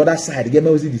guys the other side. Get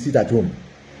me the sit at home.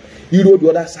 You rode the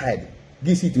other side.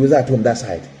 This it was at home that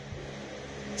side.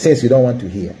 Since you don't want to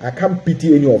hear, I can't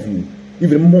pity any of you.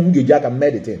 Even mom Jack and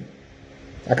meditate.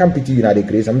 I can't pity you now. They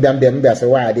crazy. I say,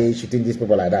 why are they shooting these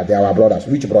people like that? They are our brothers.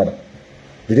 Which brother?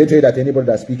 Did they tell you that anybody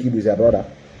that speaks Hebrew is their brother?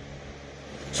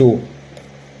 So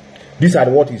these are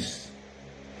what is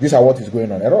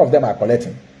going on. A lot of them are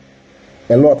collecting.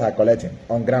 A lot are collecting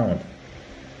on ground.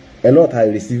 A lot are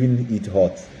receiving it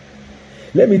hot.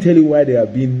 Let me tell you why they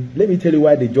have been. Let me tell you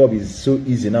why the job is so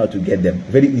easy now to get them.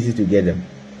 Very easy to get them.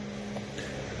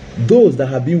 Those that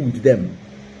have been with them,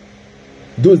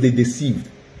 those they deceived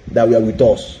that were with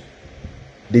us,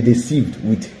 they deceived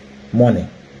with money,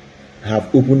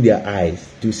 have opened their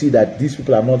eyes to see that these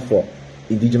people are not for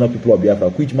indigenous people of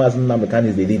Biafra, which Mazi Methuselah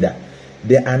is the leader.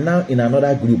 They are now in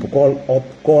another group called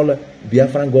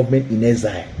Biafran government in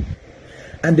exile.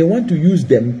 And they want to use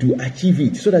them to achieve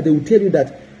it so that they will tell you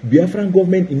that Biafran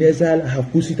government in exile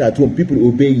have put it at home. People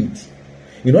obey it.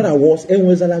 In other words,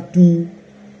 Enwezala two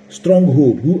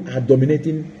stronghold who are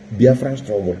dominating Biafran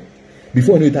struggle.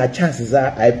 Before you know it, our chances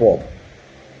are Ipob.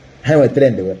 How a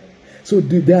trend they were. So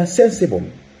they are sensible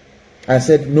and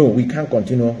said, no, we can't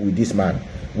continue with this man.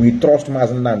 We trust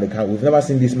Mazi Methuselah. We've never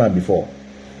seen this man before.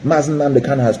 Mazi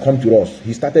Methuselah has come to us.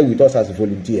 He started with us as a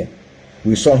volunteer.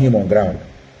 We saw him on ground.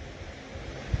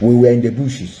 We were in the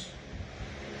bushes.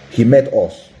 He met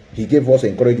us. He gave us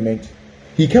encouragement.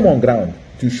 He came on ground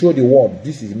to show the world,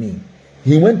 this is me.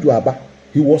 He went to Aba.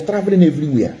 He was traveling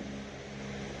everywhere.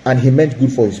 And he meant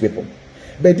good for his people.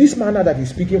 But this man that is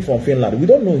speaking from Finland, we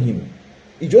don't know him.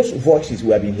 It's just voices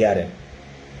we have been hearing.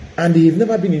 And he's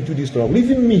never been into this trouble.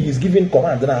 Even me, he's giving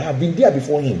commands, and I have been there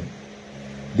before him.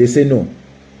 They say, no,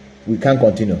 we can't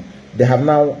continue. They have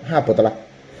now happened.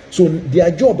 So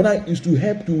their job now is to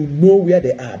help to know where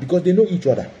they are, because they know each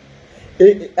other.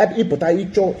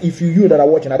 If you that are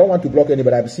watching, I don't want to block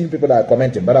anybody. I've seen people that are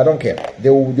commenting, but I don't care. They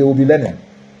will be learning.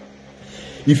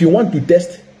 If you want to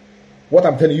test what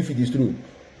I'm telling you, if it is true,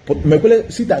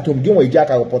 sit at home, give me a jack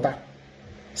or potter.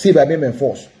 See by me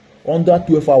force. Under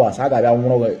 12 hours,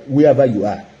 wherever you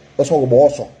are.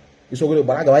 Also, it's okay.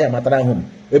 Baragawa Matara home.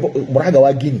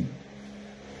 Baragawa Guinea.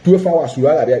 12 hours, you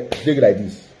are like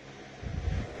this.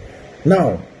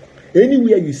 Now,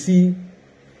 anywhere you see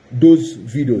those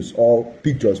videos or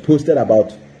pictures posted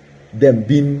about them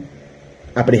being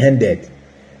apprehended,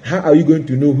 how are you going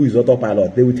to know who is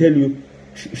autopilot? They will tell you,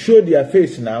 show their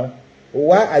face now.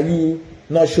 Why are you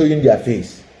not showing their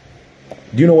face.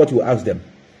 Do you know what you ask them?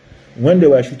 When they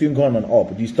were shooting gun on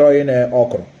up, destroying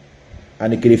okra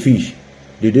and the crayfish,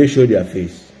 did they show their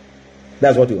face?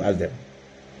 That's what you ask them.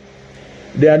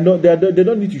 They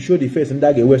don't need to show the face and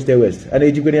that get west. And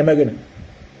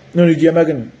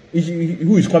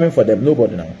who is coming for them?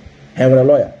 Nobody now. I'm a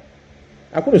lawyer.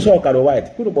 I couldn't saw Caro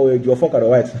White. Couldn't buy your for Caro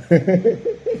White.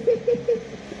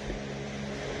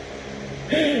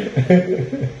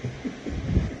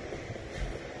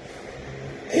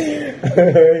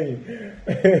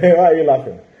 Why are you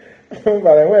laughing?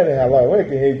 But when they have lawyer,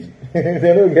 can age?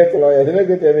 They don't get lawyer, they don't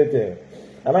get anything.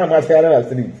 And I'm asking on the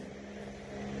street.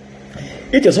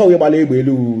 It is how you believe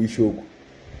we show.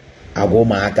 I go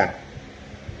marker.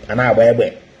 And I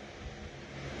wear.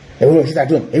 Everyone sit at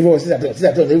home. Everyone sit at home. Sit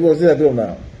at home. Everyone sit at home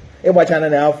now. Everyone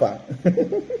channel alpha.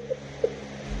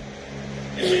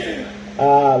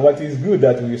 But it's good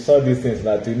that we saw these things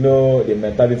now to know the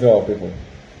mentality of people.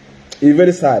 It's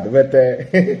very sad, but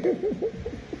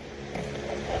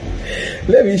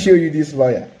let me show you this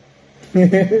lawyer.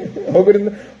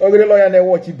 Ogre lawyer never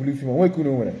watch it blue film.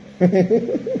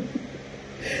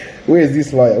 Where is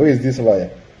this lawyer? Where is this lawyer?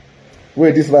 Where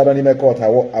is this lawyer don't even court? I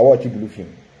watch it blue film.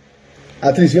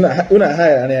 At least you not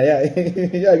hire and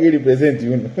yeah, represent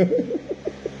you.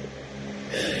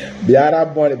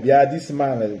 Biara this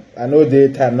man. I know they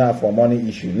time now for money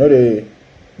issue.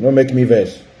 No make me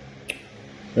verse.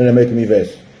 No make me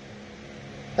verse.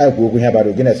 I go here about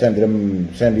again send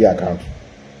the account.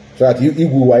 So that you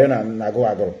go why na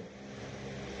go.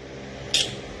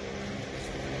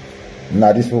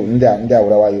 Now this nda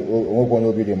why you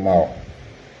go be the mouth.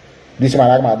 This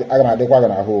man I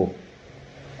gonna hold.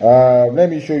 Let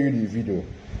me show you the video.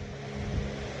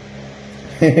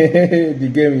 The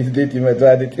game is dating, so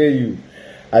I tell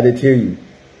you.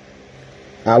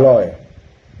 Alloy.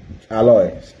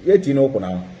 Yet you know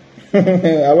now.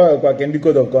 Alloy can be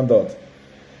code of conduct.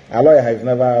 Alloy is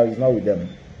not with them.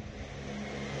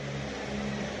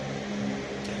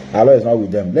 Alloy is not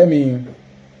with them.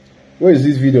 Where is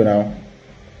this video now?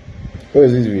 Where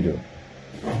is this video?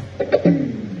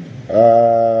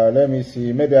 Let me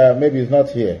see. Maybe it's not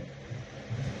here.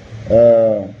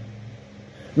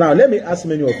 Now let me ask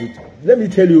many of it. Let me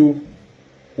tell you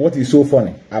what is so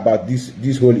funny about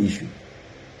this whole issue.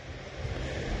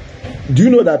 Do you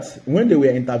know that when they were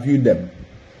interviewing them,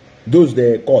 those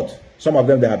they caught, some of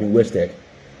them they have been arrested,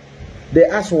 they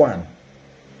asked one,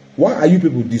 why are you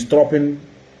people disrupting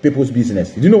people's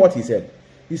business? Do you know what he said?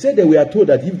 He said they were told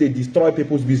that if they destroy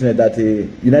people's business, that the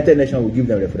United Nations will give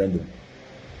them a referendum.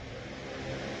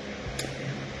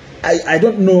 I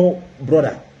don't know,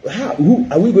 brother. Who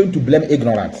are we going to blame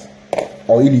ignorance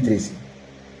or illiteracy?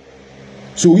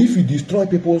 So if you destroy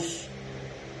people's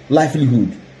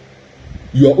livelihood,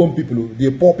 your own people, the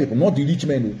poor people, not the rich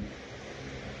men,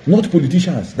 not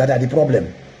politicians that are the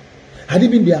problem. Had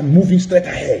it been they are moving straight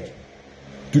ahead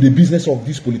to the business of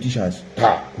these politicians,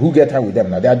 who get time with them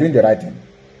now? They are doing the right thing.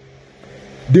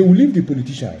 They will leave the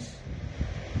politicians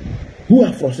who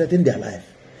are frustrating their life.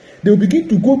 They will begin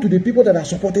to go to the people that are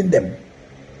supporting them.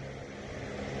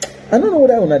 I don't know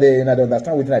whether they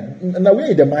understand with that. Now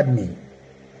where they mad me?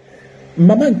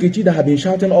 Mama and Kechi that have been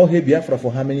shouting all hey Biafra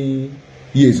for how many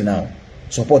years now,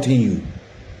 supporting you,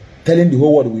 telling the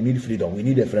whole world we need freedom, we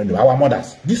need a referendum. Our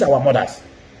mothers, these are our mothers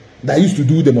that used to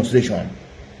do demonstration,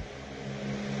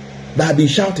 that have been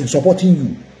shouting, supporting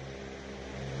you,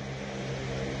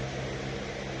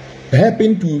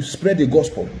 helping to spread the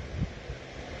gospel.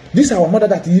 These are our mothers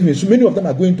that even so many of them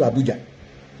are going to Abuja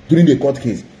during the court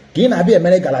case. They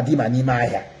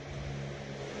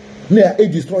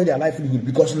destroy their livelihood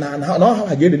because now how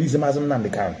I get this Nnamdi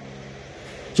Kanu.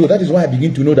 So that is why I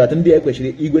begin to know that in the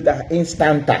question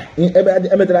instanta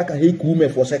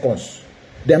for seconds.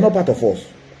 They are not part of us.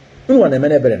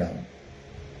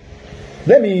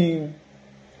 Let me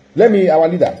our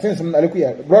leader, since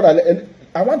brother,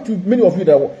 I want to many of you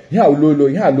that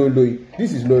low.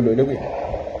 This is low. Low.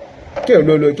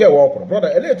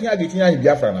 Brother, let me get in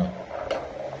Biafra now.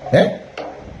 Eh?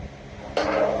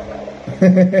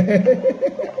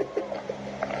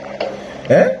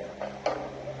 Eh?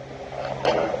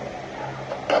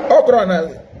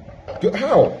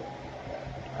 How?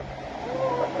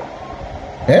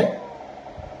 Eh?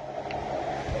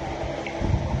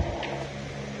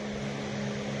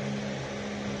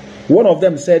 One of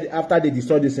them said after they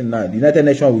destroy this thing now, the United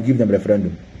Nations will give them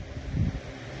referendum.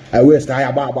 I will stay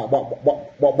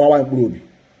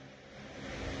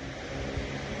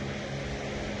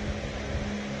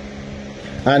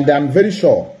and I'm very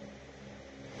sure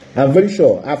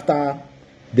after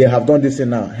they have done this thing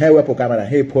now, hey, we camera,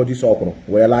 hey, pour this okro,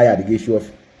 we lie at the issue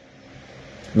of.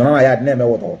 No, I had never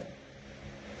what.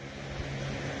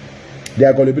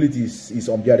 Their gullibility is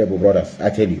unbearable, brothers. I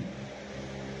tell you.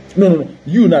 No.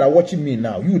 You that are watching me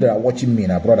now,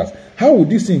 brothers. How would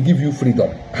this thing give you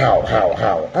freedom? How?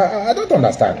 I don't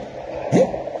understand.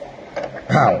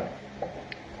 How?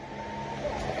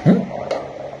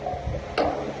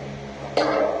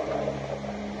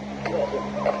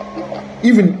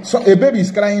 Even so, a baby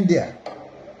is crying there.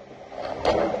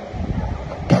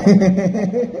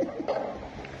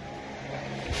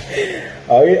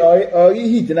 Or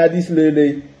he hit this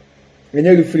lady and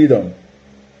you freedom.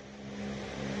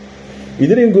 He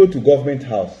didn't go to government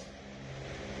house.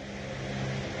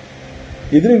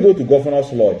 He didn't go to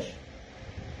governor's lodge.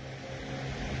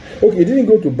 Okay, he didn't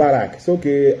go to barrack. So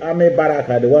okay, army barrack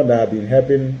are the one that have been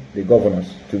helping the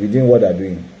governors to be doing what they're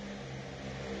doing.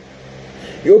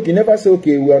 Okay, never say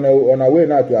okay, we're on our way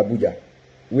now to Abuja,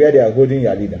 where they are holding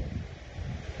your leader.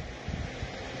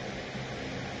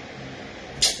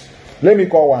 Let me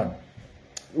call one.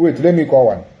 Wait, let me call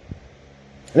one.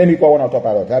 Let me call one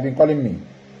autopilot. They have been calling me.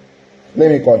 Let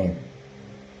me call him.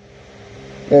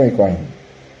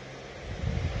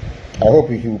 I hope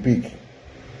he will pick.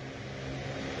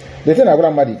 The thing I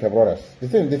got mad at brothers. The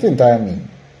thing tire me.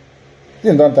 The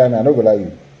thing don't tire me. I don't go like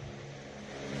you.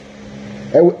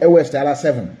 West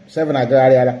 7 I got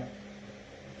area.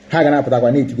 How can I put up?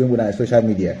 I need to go with social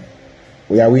media.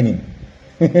 We are winning.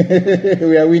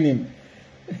 We are winning.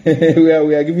 we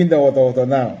are giving them water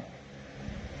now.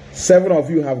 7 of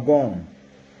you have gone.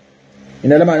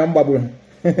 In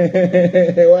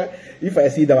if I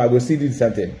see them, I will see this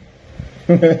something.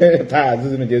 As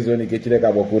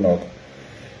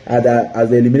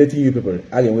they're eliminating you people,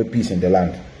 I can wait peace in the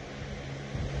land.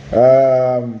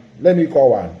 Let me call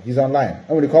one. He's online. I'm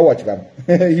going to call watch him.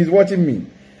 He's watching me.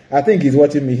 I think he's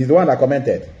watching me. He's the one that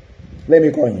commented. Let me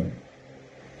call him.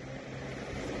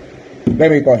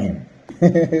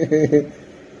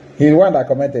 He's the one that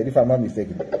commented, if I'm not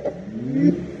mistaken.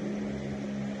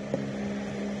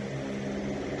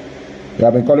 You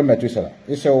have been calling Methuselah.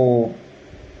 It's so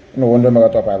no wonder I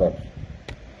got top a lot.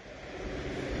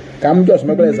 Come just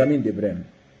maybe examine the brain.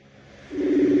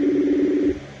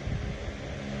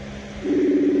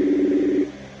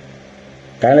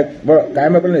 Can I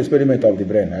make an experiment of the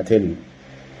brain? I tell you.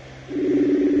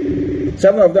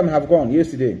 7 of them have gone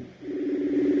yesterday.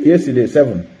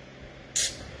 7.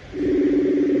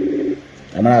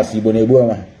 I'm gonna see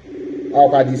Bonebu. All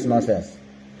about this nonsense.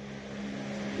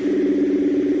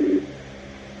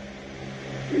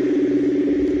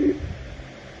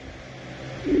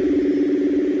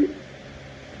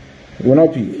 Will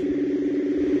not pick.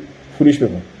 Foolish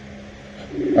people.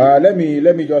 Let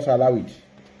me just allow it.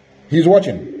 He's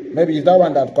watching. Maybe he's that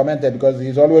one that commented because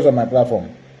he's always on my platform.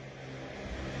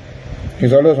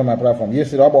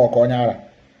 Yesterday about Konyara.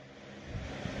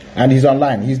 And he's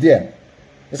online. He's there.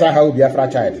 It's like how Biafra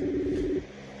child.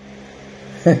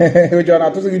 Which are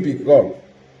not to pick. Go.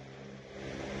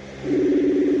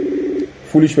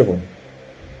 Foolish people.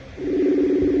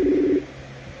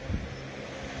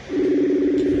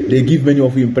 They give many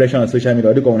of you impression on social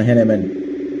media.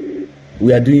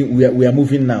 We are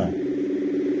moving now.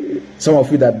 Some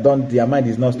of you that don't, their mind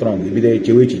is not strong.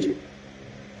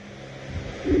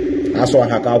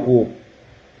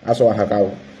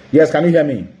 Yes, can you hear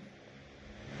me?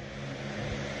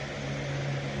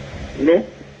 No.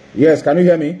 Yes, can you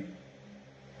hear me?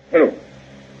 Hello.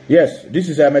 Yes, this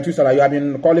is Methuselah. You have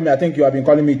been calling me. I think you have been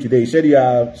calling me today. You said you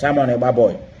are Simon a bad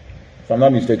boy, if I'm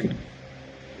not mistaken.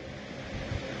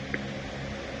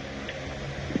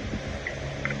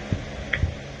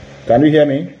 Can you hear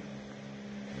me?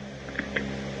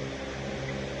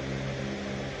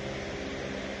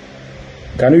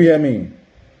 Can you hear me?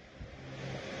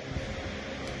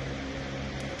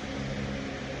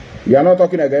 You are not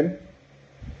talking again?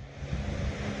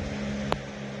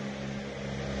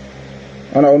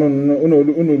 I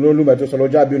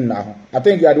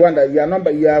think you are the one that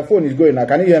your phone is going now.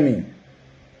 Can you hear me?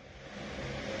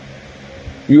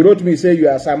 You wrote me, say you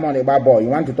are Simon a bad boy. You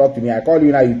want to talk to me. I call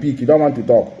you now, you pick. You don't want to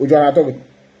talk. Would you want to talk?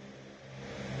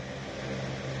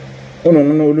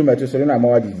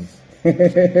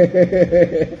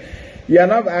 You are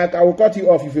not. I will cut you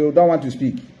off if you don't want to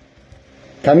speak.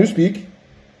 Can you speak?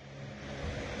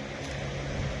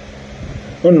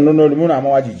 And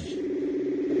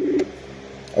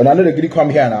I know the Greek come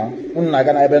here now. I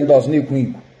can even does new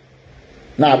queen.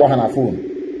 Now I got on a phone.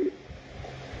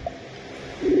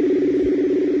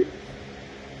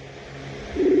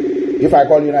 If I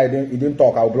call you now, you didn't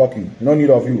talk, I'll block you. No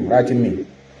need of you writing me.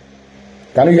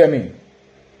 Can you hear me?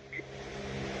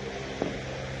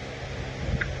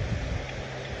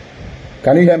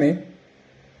 Can you hear me?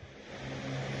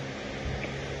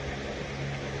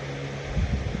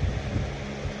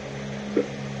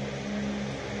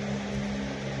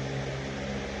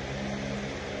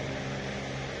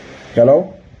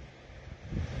 Hello?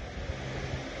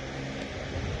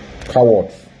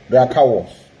 Cowards. They are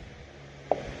cowards.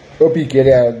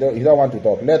 OPK, he don't want to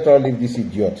talk. Let us leave this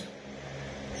idiot.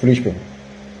 Foolish people.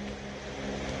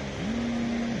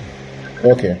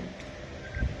 Okay.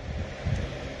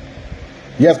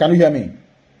 Yes, can you hear me?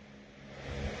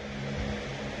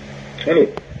 Hello.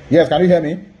 Yes, can you hear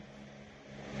me?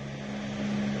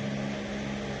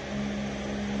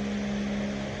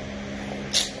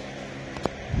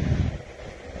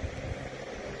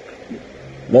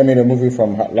 Let me remove it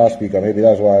from last speaker. Maybe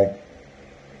that's why.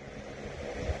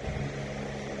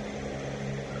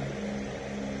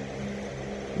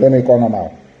 Let me call them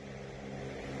out.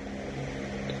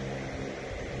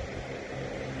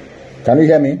 Can you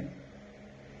hear me?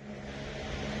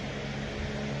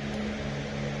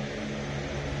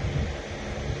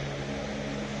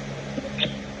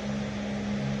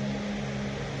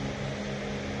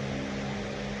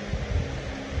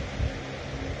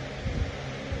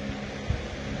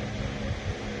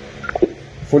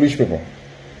 Foolish people.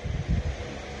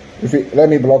 If you, let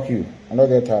me block you.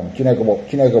 Another time. Chineke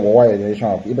why generation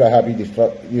of Ibra happy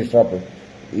disrupt.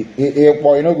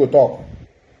 Boy, you know go talk.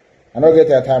 I don't get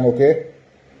that time, okay?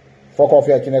 Fuck off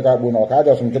here, Chineke Bunok. I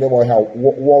just want to boy how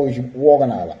war is war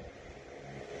and all.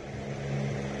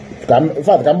 In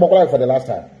fact, I'm back for the last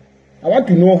time. I want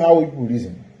to know how people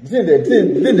reason.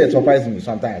 They surprise me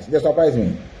sometimes. They surprise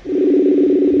me.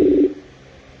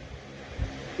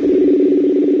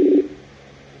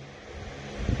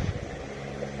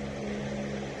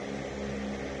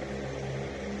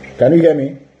 Can you hear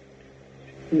me?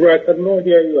 Bro, I cannot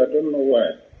hear you. I don't know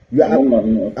why.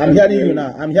 I'm hearing you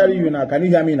now. I'm hearing you now. Can you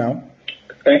hear me now?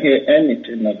 I can't hear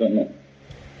anything. I don't know.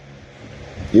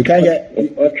 You can't hear.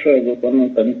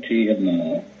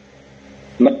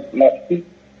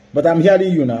 But I'm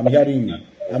hearing you now. I'm hearing you.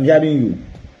 I'm hearing you.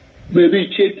 Maybe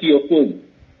check your phone.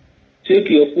 Check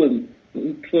your phone.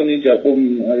 Phone is your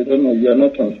phone. I don't know. You are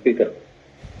not on speaker.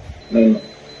 No.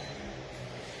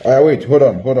 Wait, hold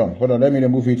on. Let me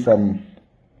remove it from.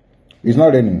 It's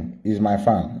not raining. It's my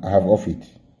fan. I have off it.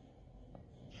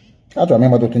 I have to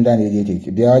remember to turn down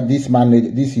the They are this man,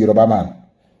 this Yoruba man.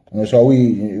 So we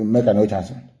make a no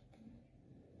chance.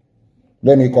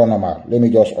 Let me call normal. Let me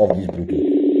just off this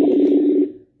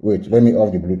Bluetooth. Wait, let me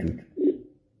off the Bluetooth.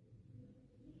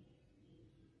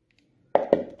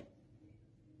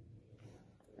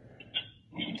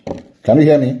 Can you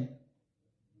hear me?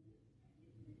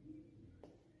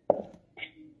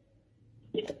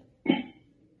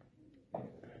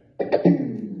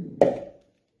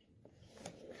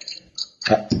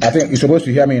 I think you're supposed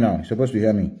to hear me now. You're supposed to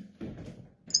hear me.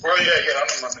 Oh,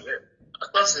 yeah. I'm here. I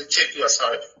can't say check your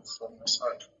side from your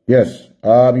side. Yes.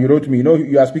 You wrote me. You know,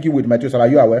 you are speaking with Methuselah. Are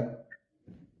you aware?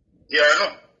 Yeah, I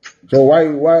know. So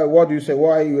what do you say?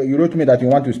 Why you wrote me that you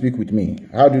want to speak with me?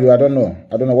 How do you, I don't know.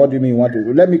 What do you mean you want to?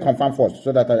 Let me confirm first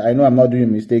so that I know I'm not doing a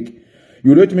mistake.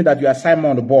 You wrote me that you are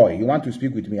Simon the boy. You want to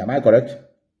speak with me. Am I correct?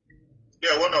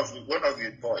 Yeah, one of his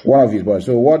boys. One of his boys.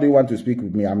 So what do you want to speak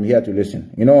with me? I'm here to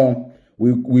listen. You know,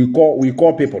 we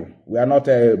call people. We are not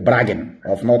bragging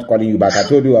of not calling you back. I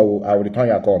told you I will return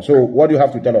your call. So what do you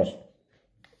have to tell us?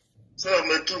 So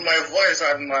to my voice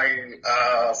and my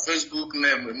Facebook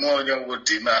name,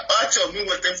 actually, me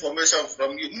with information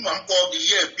from you. I'm called the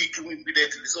year pick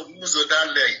immediately. So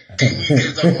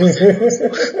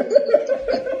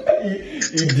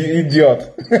Idiot.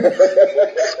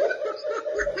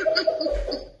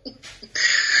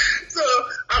 So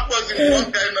I was in one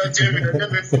guy not Jeremy that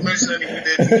have information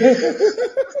immediately.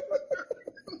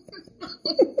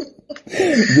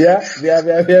 Yeah.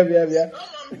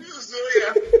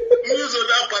 News of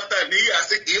that pattern, he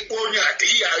has a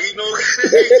you know.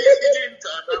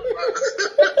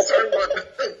 Sorry about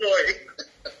that boy.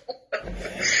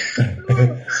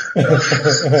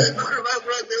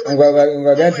 I'm going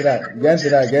to get to that.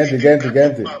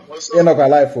 You're not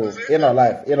alive, fool. You're not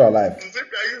alive.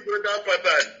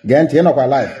 Gent, you're not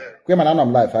alive. Come on,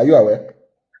 I'm live. Are you aware?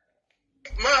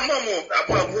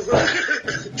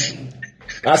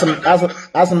 As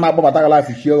my Bob attack life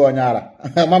is sure on Yara.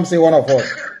 Mom say one of us.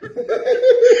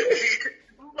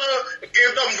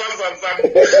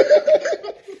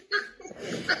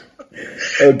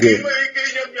 Okay.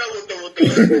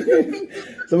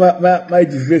 So my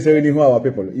disgrace only who our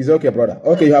people. It's okay, brother.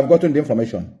 Okay, you have gotten the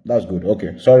information. That's good.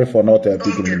 Okay. Sorry for not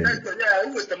picking me.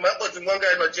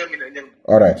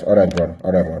 All right, brother.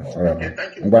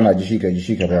 I'm gonna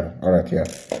Jishika, brother. All right, yeah.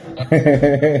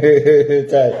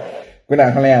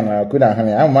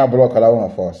 I'm my block alone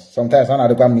of us. Sometimes I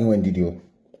don't mean when did you.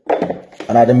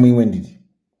 And I don't mean when did.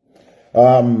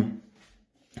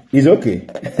 It's okay.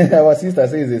 Our sister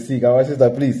says it's sick. Our sister,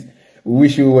 please. We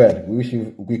wish you well. We wish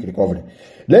you quick recovery.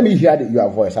 Let me hear your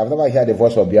voice. I've never heard the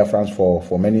voice of Biafrans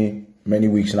for many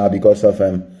weeks now because of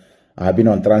I've been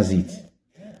on transit.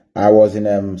 I was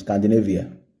in Scandinavia.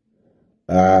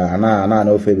 And I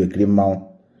know favorite criminal.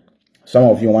 Some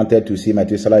of you wanted to see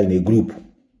Methuselah in a group.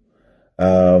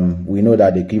 We know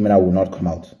that the criminal will not come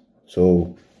out.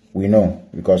 So we know,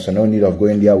 because no need of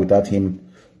going there without him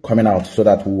coming out, so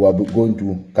that we are going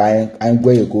to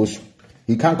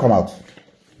he can't come out.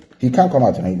 He can't come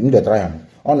out. I need to try him.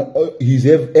 He's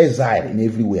exiled in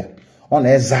everywhere. On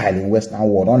exile in Western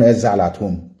world. On exile at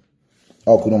home.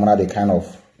 Or could no matter the kind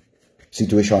of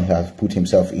situation he has put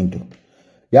himself into.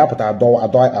 Yeah, but I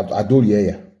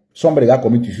don't. Somebody got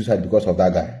committed suicide because of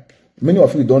that guy. Many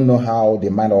of you don't know how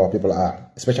the mind of our people are,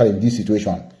 especially in this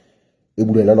situation. It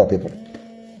would a lot of people.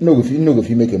 No, if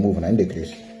you make a move in the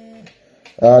case.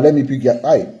 Let me pick your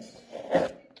eye.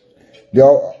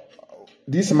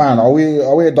 This man,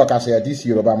 away doctor say this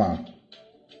Yoruba man.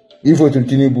 If you to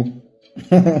Tinubu.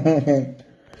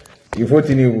 If you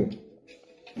Tinubu.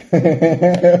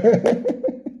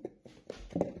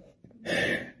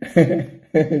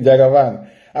 Jagaban,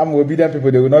 I'm obedient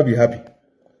people, they will not be happy.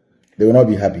 They will not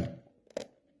be happy.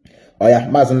 Oh yeah,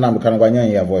 Mazi Methuselah, can go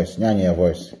your voice.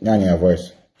 Your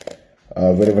voice.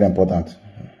 Very, very important.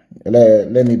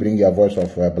 Let me bring your voice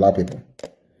of black people.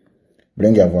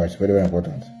 Bring your voice, very, very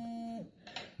important.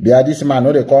 Be this man,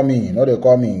 no they call me.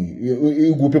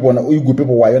 You good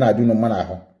people, why you not doing no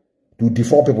man? To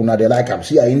default people now they like him.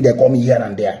 See, I in there call me here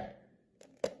and there.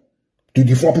 To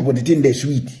default people, they think they're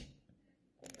sweet.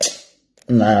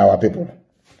 Nah, our people.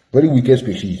 Very wicked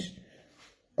species.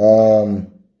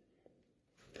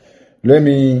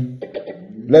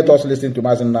 Let us listen to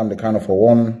Mazi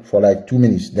Methuselah for like 2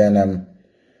 minutes. Then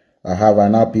I have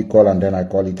an RP call and then I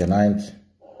call it a night.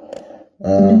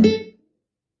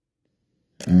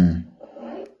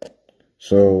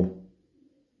 So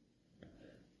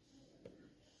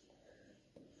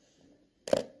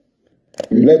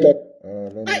let us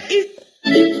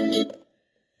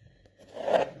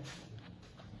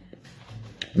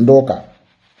Ndoka,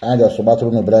 I just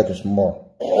battle no break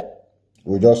small.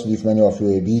 We'll just leave many of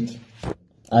you a bit.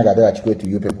 I got to equate to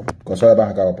you people because I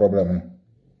have a problem.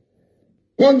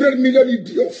 100 million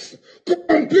idiots,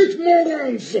 complete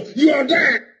morons, you are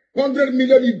there. 100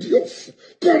 million idiots,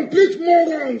 complete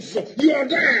morons, you are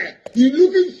there. You're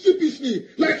looking sheepishly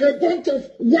like a bunch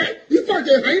of white. In fact,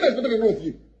 a hyena is better than all of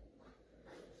you.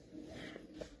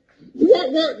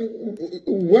 Why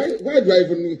do I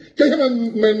even can I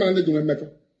manage my matter?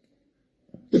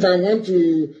 If I want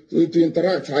to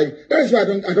interact, that's why I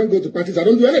don't go to parties. I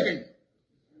don't do anything.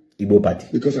 Igbo party.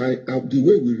 Because the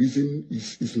way we reason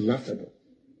is laughable.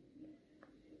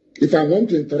 If I want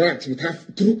to interact with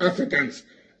true Africans,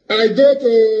 I go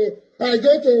to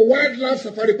Wildlife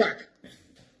Safari Park.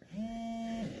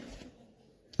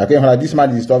 Okay, this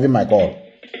man is disturbing my call.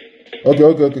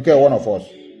 Okay, one of us.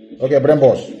 Okay, Brain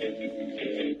Boss.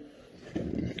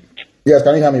 Yes,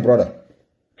 can you hear me, brother?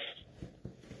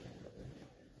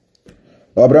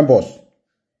 Brain Boss.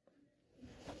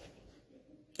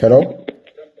 Hello?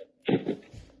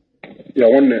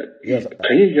 Yeah, yes.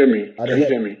 Can you hear me? Can you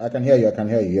hear me? I can hear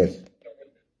you, yes.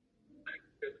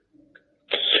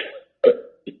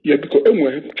 Yeah, because I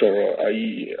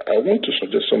want to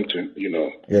suggest something,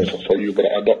 yes. for you, but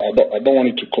I don't want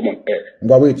it to come on air.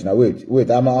 But wait.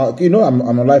 I'm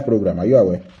on a live program. Are you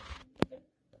aware?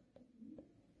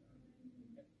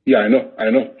 Yeah, I know.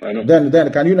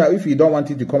 Then can you now, if you don't want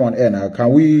it to come on air now,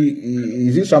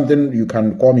 is it something you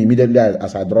can call me immediately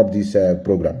as I drop this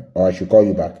program, or I should call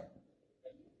you back?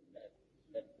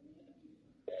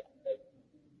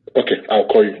 Okay, I'll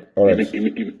call you. All right.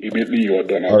 Immediately you are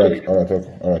done. All right,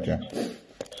 yeah.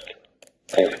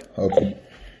 Okay.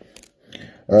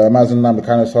 Mazi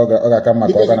Methuselah soga oga kama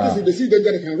because na they see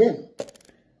danger they can run.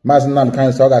 Mazi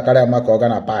Methuselah soga carry amaka oga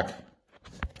na park.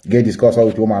 Get discuss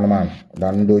with man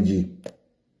than Ndoji.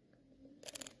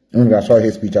 I saw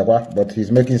his speech, but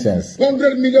he's making sense.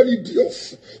 100 million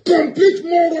idiots, complete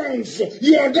morons,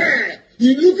 you are there.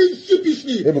 You're looking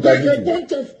sheepishly like a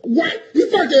bunch of white. In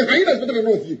fact, a hyena is better than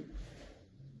all of you.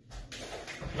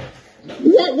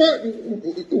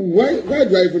 Why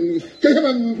do I even can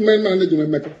I manage my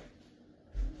matter?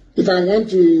 If I want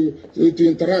to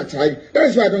interact,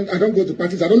 that's why I don't go to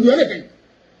parties. I don't do anything.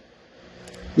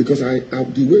 Because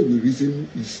the way we reason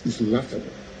is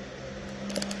laughable.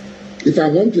 If I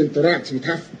want to interact with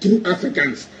true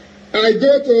Africans, I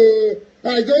go to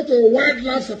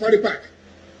Wildlife Safari Park.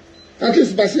 At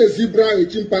least if I see a zebra, a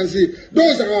chimpanzee,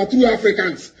 those are our true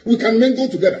Africans. We can mingle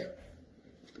together.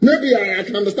 Maybe I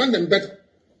can understand them better.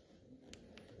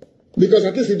 Because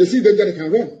at least if they see danger, they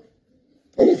can run.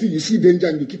 All of you see danger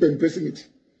and you keep embracing it.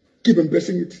 Keep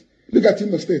embracing it. Look at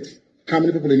Imo State. How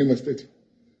many people in Imo State?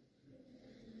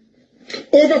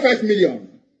 Over 5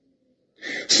 million.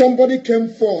 Somebody came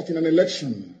forth in an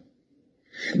election.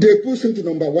 They pushed him to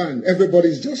 #1.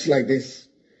 Everybody's just like this.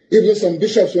 Even some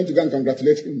bishops went to go and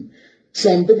congratulate him.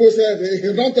 Some people said,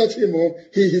 hey, don't touch him. Oh.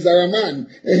 He's our man.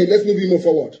 Hey, let's move him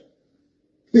forward.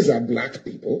 These are black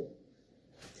people.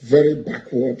 Very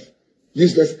backward.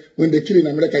 Useless. When they kill in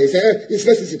America, you say, hey, it's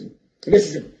racism.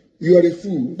 Racism. You are a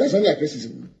fool. That's not like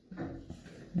racism.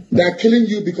 They are killing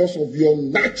you because of your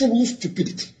natural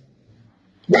stupidity.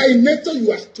 By nature,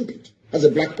 you are stupid as a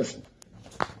black person.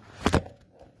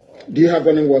 Do you have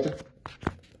running water?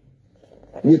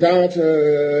 Without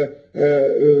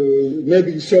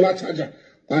maybe solar charger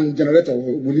and generator,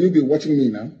 will you be watching me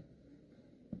now?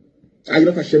 Are you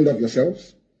not ashamed of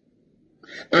yourselves?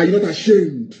 Are you not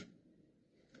ashamed?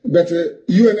 But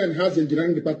UNN has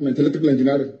engineering department, electrical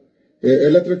engineering,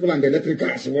 electrical and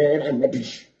electricals, all are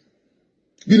rubbish.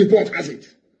 Uniport has it.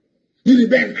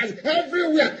 Uniben has it.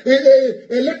 Everywhere.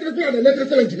 Electrical and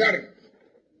electrical engineering.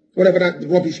 Whatever that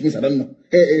rubbish means, I don't know.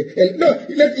 No,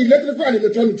 electrical and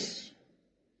electronics.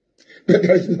 But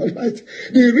that is not right.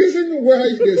 The reason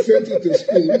why they sent you to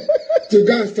school to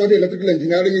go and study electrical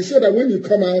engineering is so that when you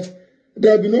come out,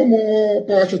 there will be no more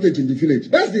power shortage in the village.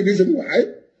 That's the reason why.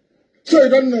 So you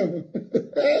don't know.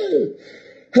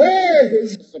 Hey!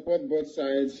 Support both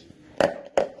sides.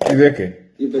 It's okay.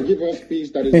 If they give us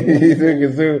peace, that is it's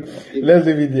okay. So let's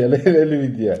leave it here. Let's leave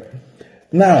it here.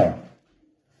 Now,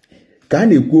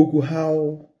 can you go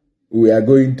how we are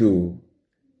going to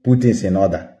put things in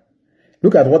order?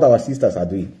 Look at what our sisters are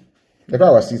doing. Look at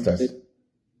our sisters.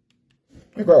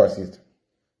 Look at our sisters.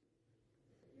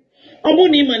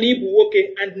 Aboni mani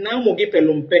buwoke and now moge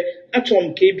pelompe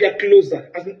atom kebia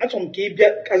closer as an atom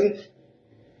kebia as an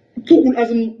tukul as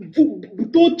an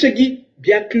buto chegi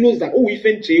bia closer o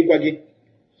ifen chegwage.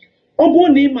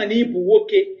 Aboni mani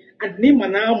buwoke and ni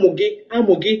mana amoge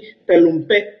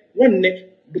pelompe one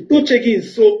buto chegi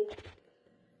so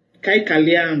kai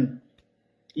kalian.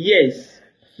 Yes.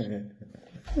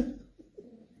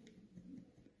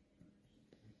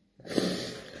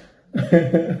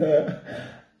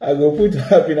 I go put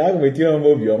up in I with you on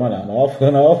your man. I'm off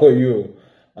for you.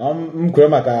 I'm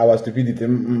Kremaka, I was stupidity.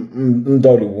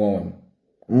 Dolly one.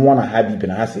 Wanna have it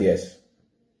and I say yes.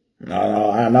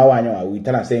 Now I know we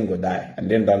tell her saying go die and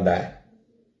then don't die.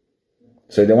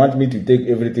 So they want me to take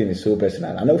everything so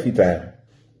personal. I know if you try.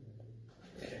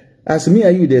 As me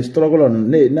and you, they struggle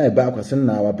on back was in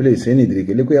our place. Any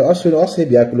look, we also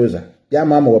be a closer. Yeah,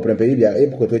 mamma will prepare you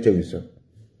able to touch you.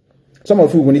 Some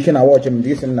of you, when you can watch them,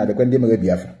 this and the Condemn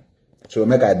Biafra. So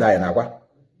make I die now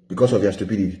because of your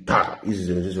stupidity. This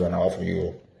is an hour for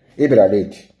you. Ibra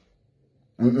late.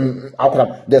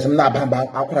 There's some nabam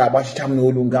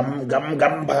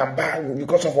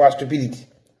because of our stupidity.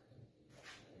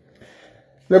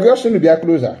 The girls soon be a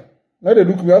closer. Now they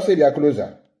look me, I'll say they are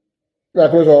closer. They are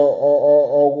closer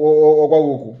or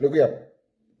look here.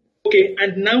 Okay,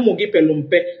 and now moge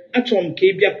pelompe atom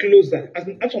kebia closer as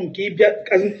an atom kebia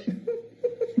as an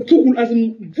tukul as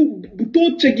an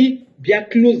buto chegi bia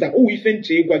closer o ifen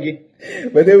chegwage.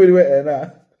 But they will wear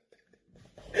now.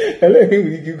 Hello,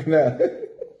 you now.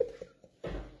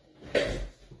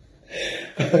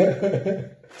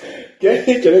 Can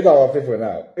you check our people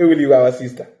now? It will leave our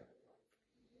sister.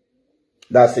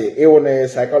 That's it. It will a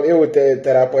cycle. It will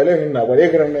therapy. Now, what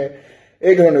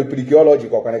egron physiology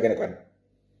or can again.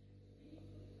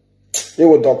 They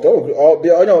were doctor, or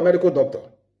a medical doctor.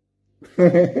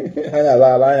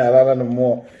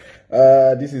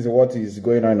 This is what is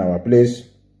going on in our place.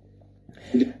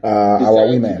 Our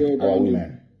women.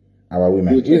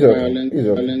 It's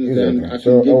okay.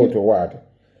 So, to what?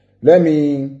 Let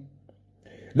me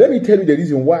tell you the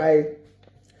reason why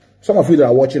some of you that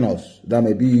are watching us, that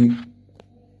may be,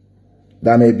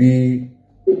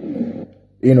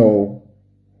 you know,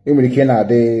 in the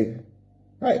Canada,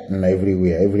 right,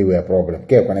 everywhere problem.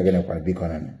 Care when again kwa big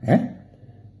on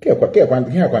care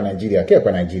kwa Nigeria. Here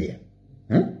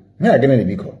again the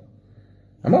big.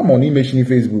 I'm not money mentioning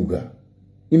Facebook.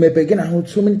 You may begin out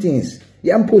so many things.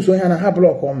 You post so and have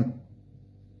block on.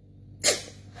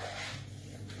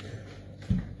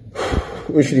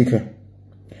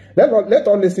 Let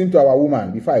us listen to our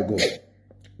woman before I go.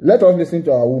 Let us listen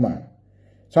to our woman.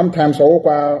 Sometimes all of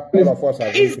us are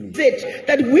is it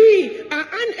that we are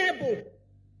unable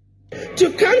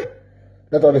to come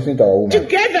let us listen to our woman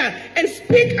together and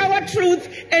speak our truth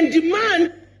and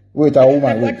demand. Wait, our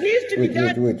woman.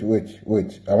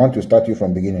 Wait. I want to start you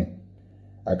from beginning.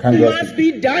 I can't must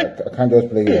be done. I can't just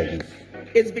play you like this.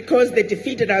 It's because they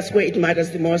defeated us where it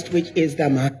matters the most, which is the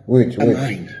mind.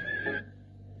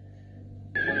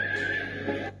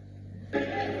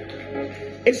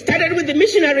 It started with the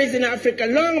missionaries in Africa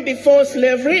long before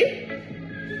slavery.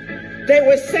 They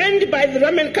were sent by the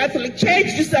Roman Catholic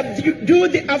Church to subdue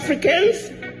the Africans,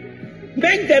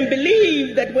 make them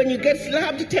believe that when you get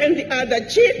slapped, turn the other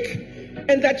cheek,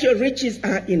 and that your riches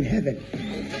are in heaven.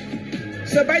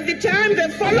 So by the time they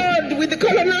followed with the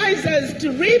colonizers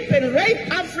to reap and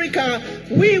rape Africa,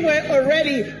 we were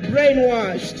already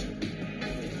brainwashed.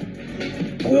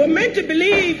 We were meant to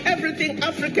believe everything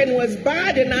African was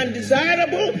bad and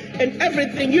undesirable, and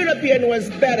everything European was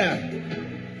better.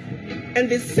 And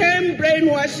the same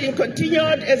brainwashing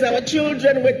continued as our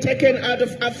children were taken out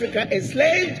of Africa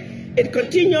enslaved. It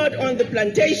continued on the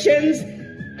plantations,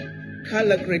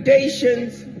 color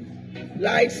gradations,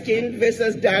 light skin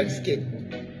versus dark skin,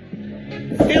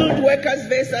 field workers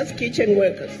versus kitchen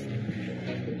workers.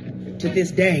 To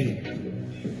this day,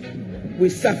 we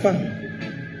suffer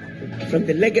from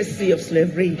the legacy of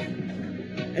slavery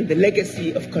and the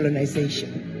legacy of colonization.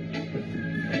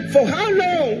 For how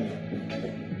long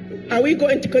are we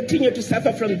going to continue to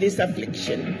suffer from this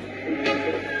affliction?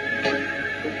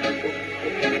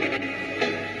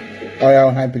 Why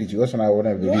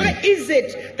is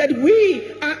it that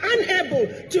we are unable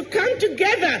to come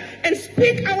together and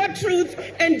speak our truth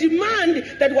and demand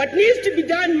that what needs to be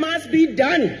done must be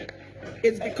done?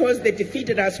 It's because they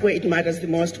defeated us where it matters the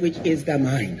most, which is the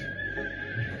mind.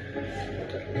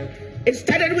 It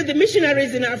started with the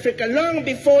missionaries in Africa long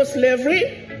before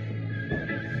slavery.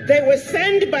 They were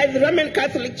sent by the Roman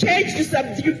Catholic Church to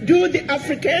subdue the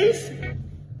Africans.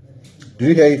 Did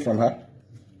you hear it from her?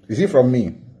 Is it from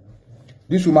me?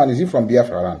 This woman, is it from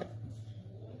Biafra land?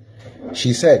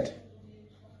 She said,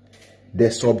 they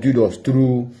subdued us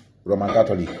through Roman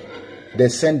Catholic. They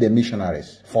sent the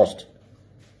missionaries first.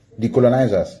 The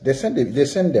colonizers, they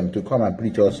send them to come and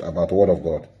preach us about the word of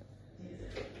God.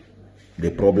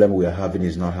 The problem we are having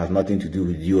has nothing to do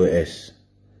with US.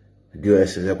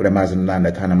 US is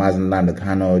Nnamdi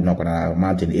Kanu not gonna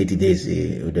mount in 80 days.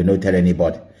 They don't tell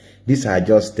anybody. These are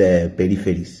just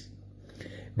peripheries.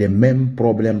 The main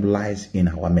problem lies in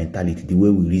our mentality, the way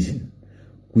we reason,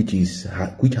 which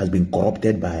has been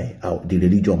corrupted by the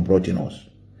religion brought in us.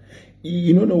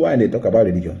 You don't know why they talk about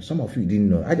religion. Some of you didn't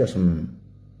know. I just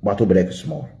battle break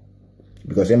small.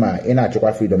 Because in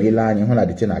our freedom,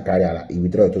 you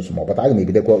withdraw too small. But I may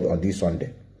be on this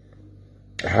Sunday.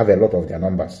 I have a lot of their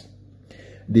numbers.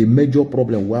 The major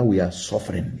problem why we are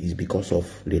suffering is because of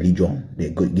religion they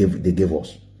gave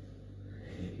us.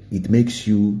 It makes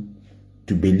you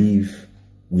to believe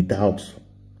without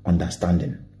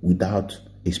understanding, without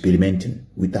experimenting,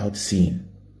 without seeing.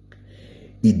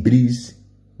 It breeds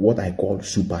what I call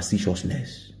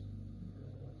superstitiousness.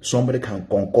 Somebody can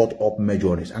concoct up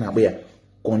memories, and we are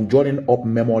conjuring up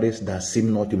memories that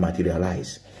seem not to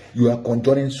materialize. You are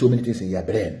conjuring so many things in your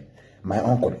brain. My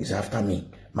uncle is after me.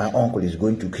 My uncle is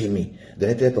going to kill me. The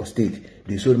head of state,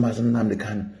 they sold Mazi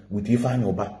Methuselah with Ifan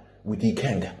Oba, with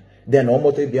Ikenga. Then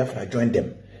almost Biafra joined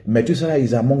them. Methuselah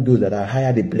is among those that are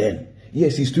higher the plane.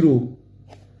 Yes, it's true.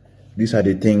 These are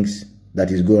the things that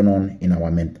is going on in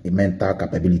our mental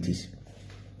capabilities.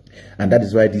 And that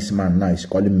is why this man now is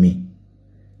calling me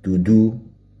to do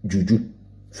juju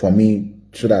for me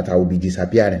so that I will be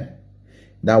disappearing.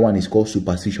 That one is called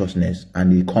superstitiousness,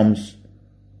 and it comes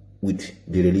with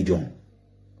the religion.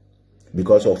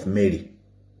 Because of Mary.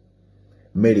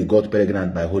 Mary got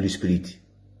pregnant by Holy Spirit.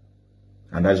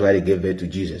 And that's why they gave birth to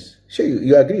Jesus. So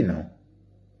you agree now?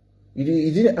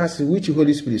 You didn't ask which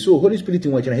Holy Spirit. So Holy Spirit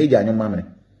in which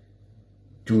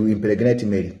to impregnate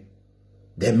Mary.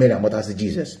 Then Mary and as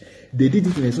Jesus. They did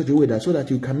it in such a way that so that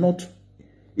you cannot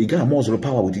get more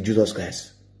power with Jesus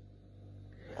Christ.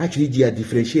 Actually, they are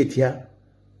differentiate here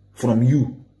from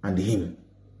you and him.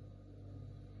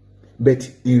 But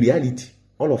in reality,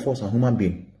 all of us are human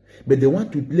beings. But they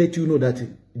want to let you know that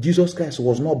Jesus Christ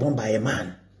was not born by a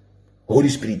man. Holy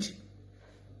Spirit.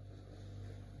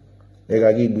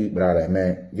 Brother,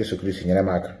 man, Jesus Christ, you're a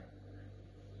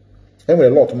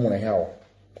lot more here.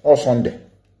 Or Sunday.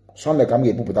 Sunday can be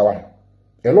a book.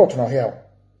 A lot more here.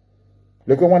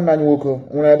 Look at one man who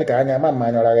when I think I am a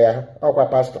man or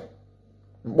pastor.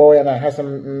 Boy, and I have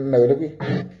some melody.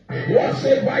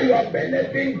 Whatever you have been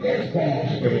living God for,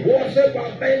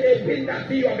 whatever benefit that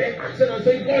you have been asking and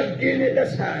saying, God, give me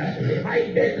this hand.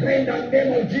 I declare in the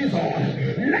name of Jesus,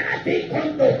 let it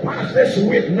come to pass this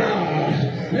week now.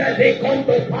 Let it come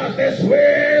to pass this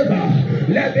week.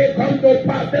 Let it come to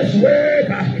pass this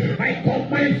week. I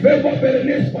command favor be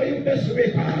released for you this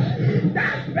week.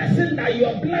 That person that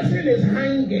your blessing is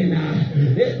hanging,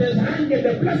 it is hanging.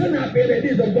 The blessing has been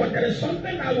released, but there is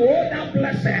something that will hold that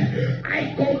blessing.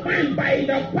 I command by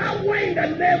the power in the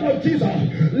name of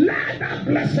Jesus, let that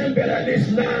blessing be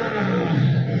released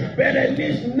now. Be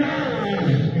released now.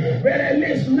 Be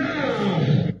released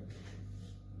now.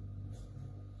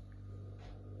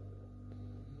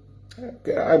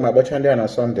 I'm about to on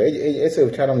Sunday. It's a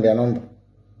channel their number.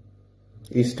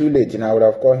 It's too late, and I would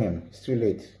have called him. It's too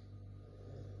late.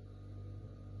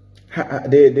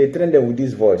 They train them with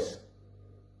this voice.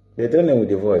 They train them with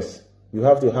the voice. You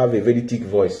have to have a very thick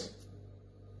voice.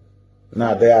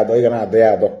 Now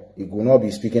you will not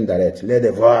be speaking direct. Let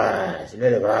the voice.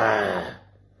 Let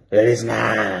it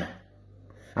now.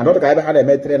 And not I had a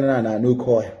metrain and a new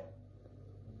coil.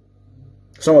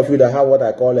 Some of you that have what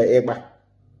I call a eba.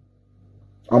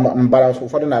 I'm embarrassed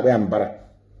for the night. I'm embarrassed.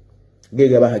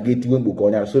 Get you book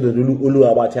on so the Ulu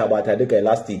about the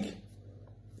elastic.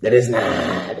 That is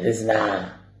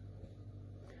now.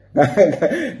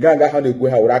 Ganga how they go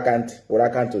how Rakant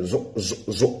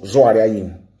Zoaria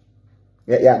in.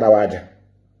 Yeah, Bawaja.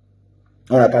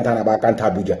 On a cantana about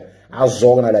Cantabuja. I'll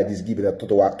zorg like this give it a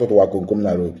total work on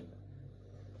Kumna Road.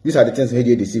 These are the things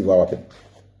he deceive our people.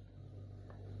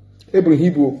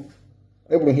 Hebrew.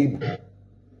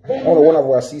 Only one of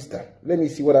our sister. Let me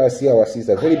see what I see our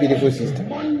sister. Very beautiful sister.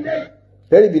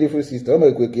 Very beautiful sister.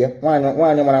 Oh, quick here. Why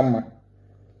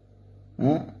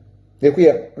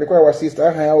Look our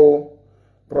sister. How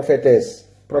prophetess.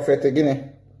 Prophet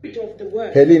again. Of the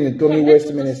word. Helen Tommy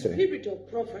West Ministry. Spirit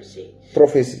of prophecy.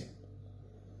 Prophecy.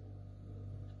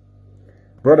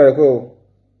 Brother, go.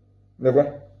 Look.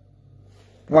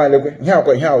 Why look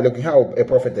how a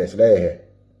prophetess there.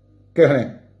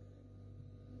 Okay.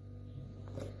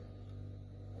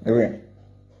 Okay.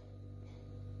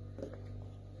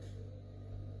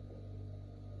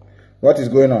 What is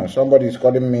going on? Somebody is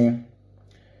calling me.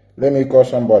 Let me call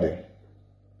somebody.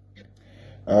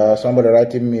 Somebody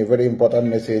writing me a very important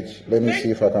message. Let me see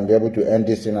if I can be able to end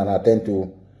this thing and attend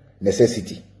to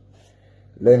necessity.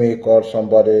 Let me call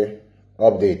somebody.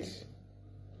 Update.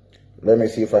 Let me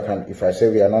see if I can. If I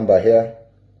save your number here.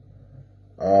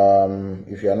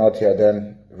 If you are not here,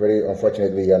 then very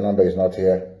unfortunately your number is not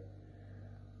here.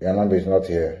 Your number is not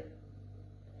here.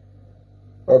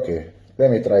 Okay, let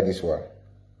me try this one.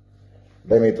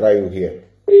 Let me try you here.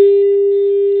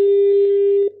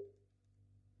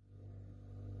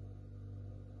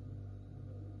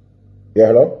 Yeah,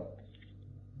 hello?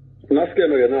 And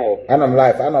I'm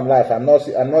live. I'm not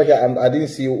here. I didn't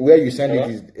see where you send it.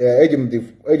 Is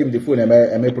the phone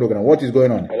MA program. What is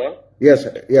going on? Hello? Yes,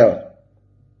 yeah.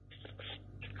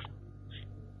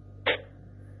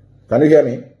 Can you hear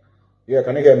me? Yeah,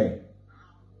 can you hear me?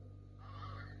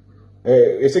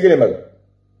 It's a game.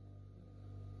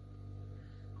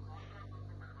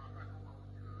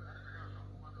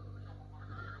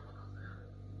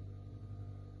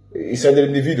 He sent it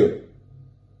in the video.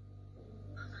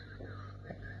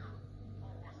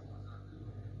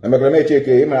 I'm going to check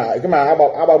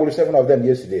about 7 of them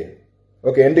yesterday.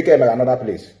 Okay, indicate another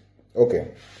place. Okay.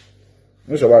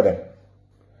 What's about them?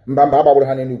 I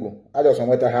just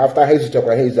want to after his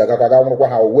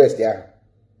how west yeah.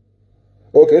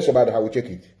 Okay, so about how we check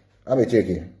it. I'm going to check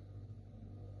it.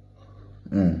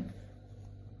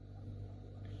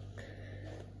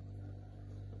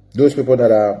 Those people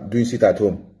that are doing sit at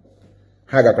home.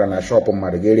 Hagakrana shop on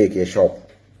Marigere shop.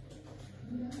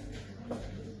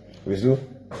 With you?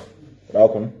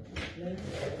 Welcome.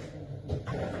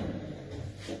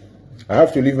 I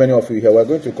have to leave many of you here. We're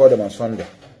going to call them on Sunday.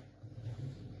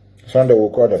 Sunday we'll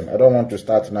call them. I don't want to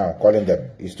start now calling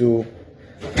them. It's too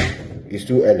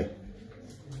early.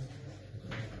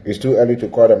 It's too early to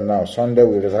call them now. Sunday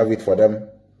we'll reserve it for them.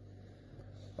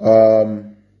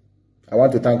 I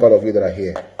want to thank all of you that are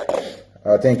here.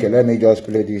 Thank you. Let me just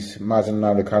play this Mazi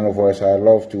Methuselah Kanu voice. I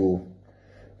love to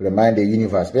remind the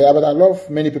universe. But I love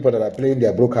many people that are playing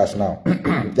their broadcast now.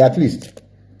 At least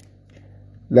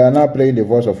they are now playing the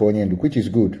voice of Onyendu, which is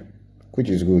good.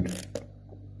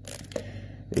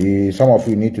 Some of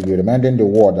you need to be reminding the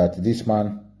world that this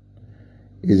man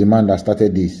is the man that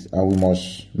started this, and we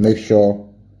must make sure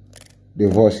the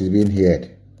voice is being heard.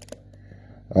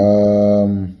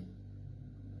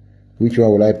 Which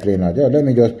one will I play now? Let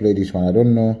me just play this one. I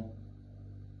don't know.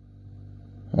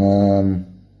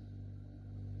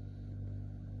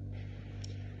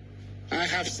 I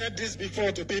have said this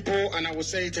before to people, and I will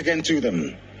say it again to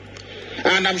them.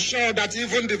 And I'm sure that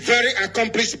even the very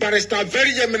accomplished barrister,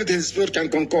 very eminent in his field, can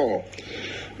concur.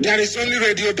 There is only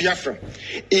Radio Biafra.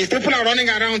 If people are running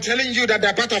around telling you that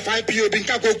they're part of IPOB,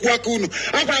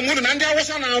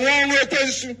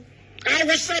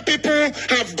 Our people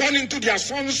have gone into their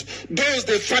sons, those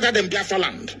they fathered in Biafra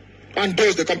land, and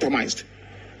those they compromised.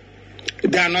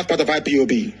 They are not part of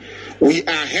IPOB. We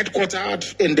are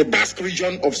headquartered in the Basque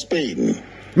region of Spain.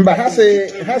 But has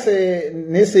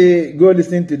a go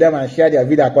listen to them and share their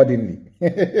video accordingly.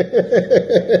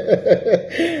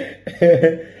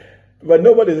 But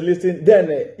nobody's listening.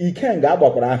 Then he can't go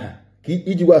back.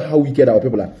 He how wicked our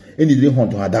people are, and he didn't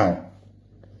hunt her down.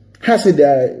 Has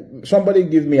it somebody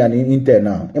give me an intel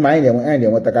now? In my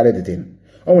end, what I carry the thing.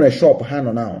 I want a shop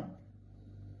hand now.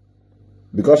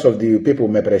 Because of the people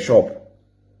make a shop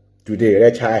today,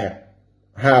 reach higher.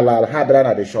 Ha brand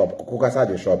at the shop, cookers at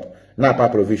the shop, Napa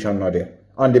provision not there.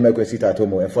 On the make sit at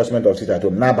home, enforcement of sit at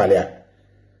home, Nabalia.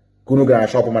 Kunu grand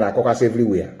shop man cookers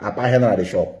everywhere. Apa hand at the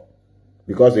shop.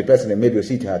 Because the person maybe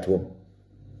sit at home.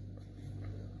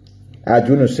 I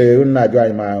do not say una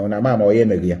join my mama or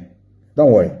yemeglia.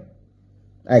 Don't worry.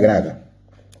 I can have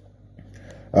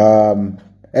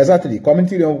exactly.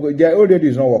 Community already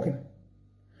is not working.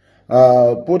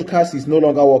 Podcast is no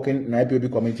longer working in IPOB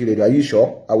community radio. Are you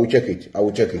sure? I will check it.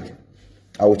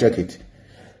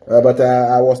 But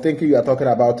I was thinking you are talking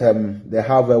about they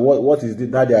have what is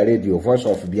that their radio, Voice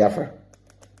of Biafra.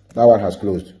 That one has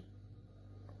closed.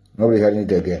 Nobody heard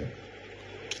it again.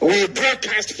 We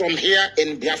broadcast from here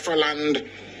in Biafra land,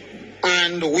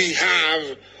 and we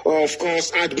have, of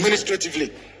course,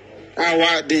 administratively,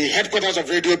 the headquarters of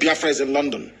Radio Biafra is in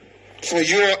London. For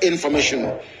your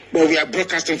information, but we are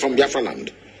broadcasting from Biafra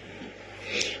land.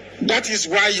 That is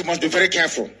why you must be very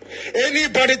careful.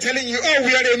 Anybody telling you, oh,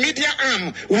 we are a media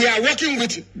arm, we are working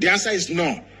with, the answer is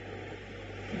no.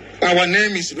 Our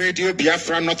name is Radio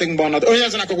Biafra, nothing more. Radio,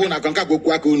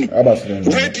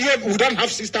 we don't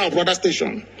have sister or brother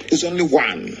station. It's only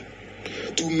one.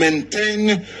 To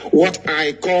maintain what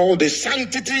I call the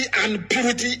sanctity and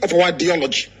purity of our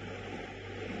ideology.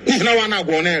 We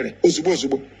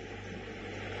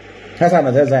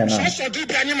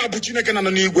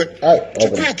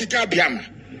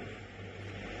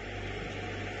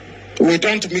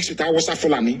don't mix with our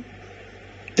Fulani.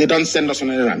 They don't send us on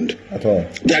an errand at all.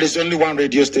 There is only one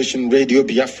radio station, Radio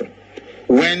Biafra.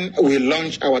 When we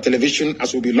launch our television,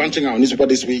 as we'll be launching our newspaper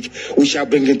this week, we shall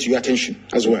bring it to your attention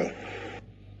as well.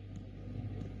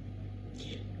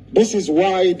 This is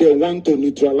why they want to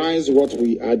neutralize what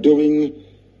we are doing.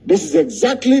 This is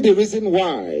exactly the reason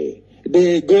why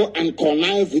they go and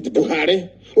connive with Buhari.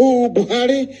 Oh,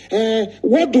 Buhari,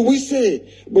 what do we say?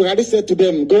 Buhari said to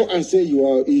them, go and say you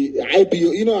are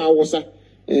IPO. You know, I was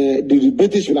the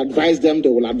British will advise them, they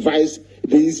will advise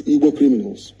these Igbo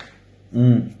criminals.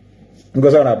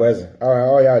 Because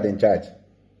are in charge.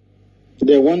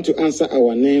 They want to answer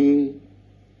our name.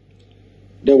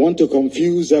 They want to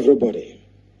confuse everybody.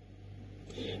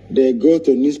 They go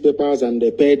to newspapers and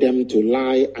they pay them to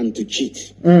lie and to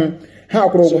cheat. So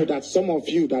that some of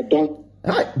you that don't...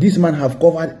 This man have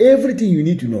covered everything you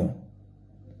need to know.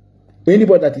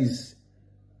 Anybody that is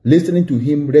listening to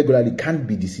him regularly can't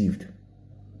be deceived.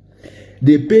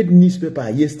 They paid newspaper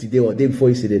yesterday or day before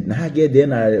yesterday. Now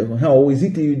then, how is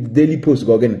it the Daily Post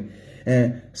again?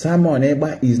 Simon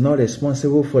Eba is not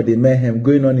responsible for the mayhem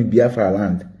going on in Biafra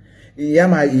land.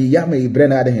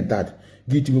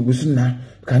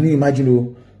 Can you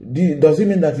imagine? Does it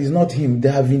mean that it's not him? They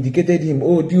have indicated him.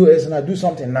 Oh, do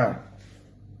something now.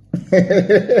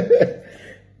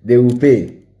 They will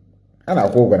pay. And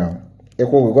I'll go now. They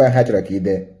go and hatch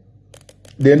there.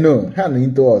 They know how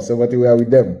into us, so what we are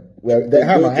with them. They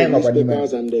have a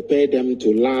newspapers and they pay them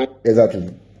to lie.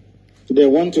 Exactly. They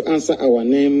want to answer our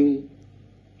name.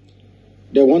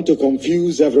 They want to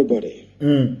confuse everybody.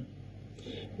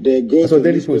 They go to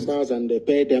newspapers and they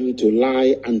pay them to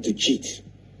lie and to cheat.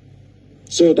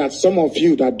 So that some of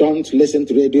you that don't listen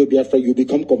to Radio Biafra, you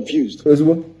become confused.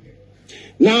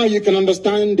 Now you can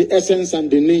understand the essence and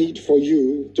the need for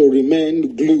you to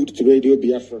remain glued to Radio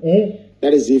Biafra.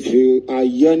 That is if you are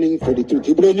yearning for the truth.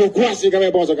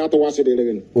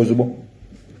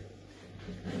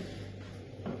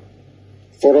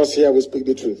 For us here, we speak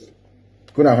the truth.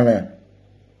 Brother,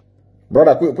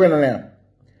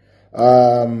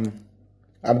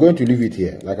 I'm going to leave it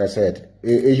here. Like I said,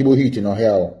 heat in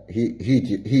hell.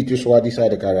 Heat is what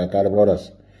decided the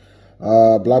brothers.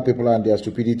 Black people and their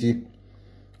stupidity.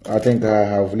 I think I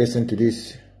have listened to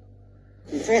this.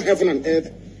 Before heaven and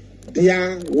earth,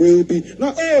 there will be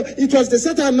no. Oh, it was the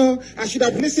Satan. No, I should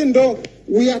have listened. Though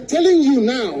we are telling you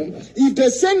now, if they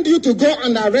send you to go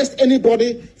and arrest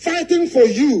anybody fighting for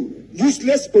you,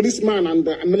 useless policeman and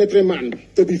military man,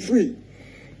 to be free,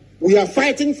 we are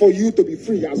fighting for you to be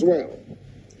free as well.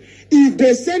 If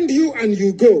they send you and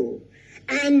you go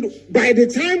And by the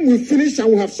time we finish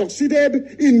and we have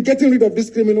succeeded in getting rid of these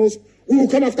criminals, we will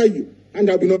come after you. And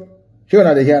there'll be no... Sure,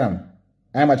 now they hear them.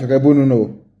 I'm a Chakabunu,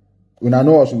 no. Una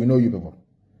know us, we know you people.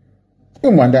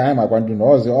 One day I'm a Quantum,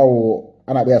 oh,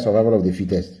 and I'll be a survival of the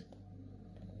fittest.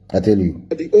 I tell you.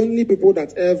 The only people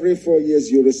that every 4 years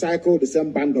you recycle the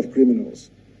same band of criminals.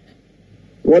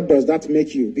 What does that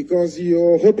make you? Because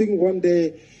you're hoping one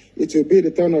day it will be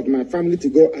the turn of my family to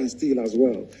go and steal as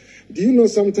well. Do you know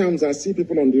sometimes I see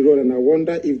people on the road and I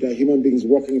wonder if they're human beings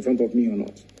walking in front of me or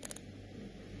not?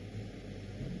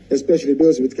 Especially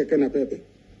those with keke na pepe.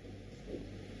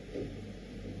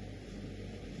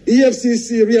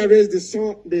 EFCC rearranged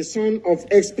the son of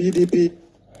ex-PDP.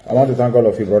 I want to thank all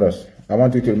of you, brothers. I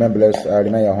want you to remember,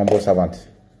 remain your humble servant.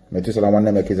 Methuselah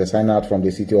Nnamdi is a sign out from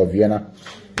the city of Vienna.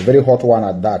 A very hot one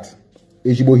at that.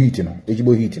 Ejibo heat,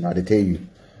 I tell you.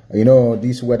 You know,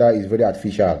 this weather is very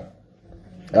artificial.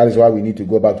 That is why we need to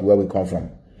go back to where we come from.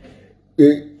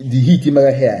 The heat in my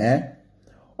hair,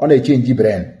 on a change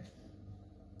brain.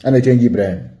 On a change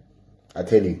brain. I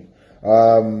tell you.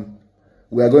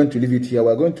 We are going to leave it here. We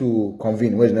are going to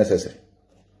convene where is necessary.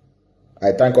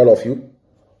 I thank all of you.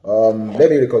 Let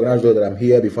me recognize those that I'm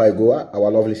here before I go.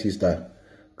 Our lovely sister,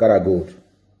 Cara Gold.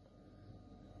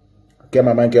 Okay,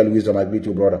 my man, wisdom, I greet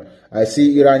you, brother. I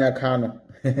see Irania Kanu.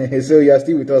 So you are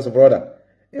still with us, brother.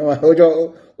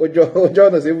 Ojo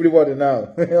knows everybody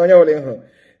now. Are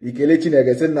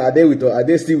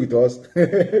they still with us?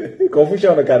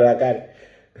 Confusion on the Karakari.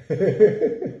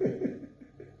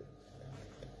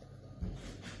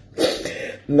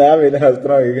 Nah, I mean, that's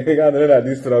strong. You can't run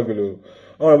this struggle.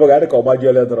 Oh, my God, I call my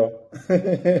letter.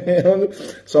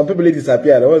 Some people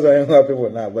disappeared. Those are young people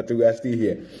now, but we are still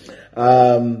here.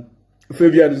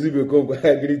 Fabian Zubiko,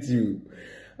 I greet you.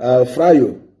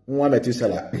 Frayo, Mazi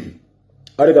Methuselah.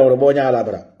 I don't know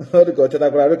Alabra. I don't the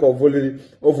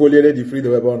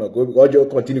freedom of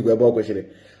continue question.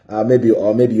 Maybe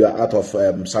you are out of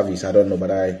service. I don't know,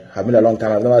 but I have been a long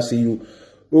time. I've never seen you.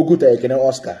 Oguta Ekene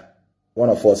Oscar. One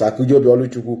of us, Akujo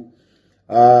Bioluchuku,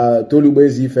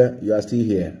 Tolubezife, you are still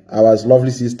here. Our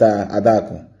lovely sister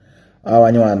Adako.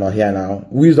 I know I'm not here now.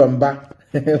 Wisdom back.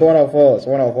 one of us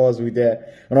with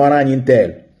one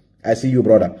intel. I see you,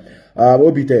 brother.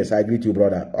 Obites, I greet you,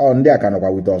 brother. Oh, Ndia Kanokwa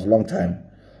with us, long time.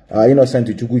 Innocent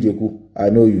to Chukujeku, I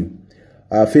know you.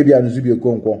 Fabian Zubio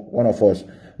Konko, one of us.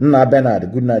 Nna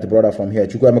Bernard, good night, brother, from here.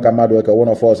 Chukwemeka Madueka, one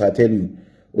of us, I tell you.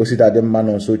 Osita dem man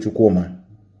on so Chukuma.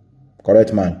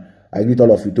 Correct, man. I greet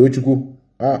all of you. Tochuku,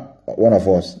 one of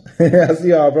us. I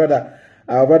see our brother.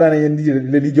 Our brother is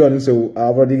Lady John, so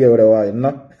our brother get what I want.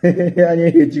 No, I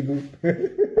hate you.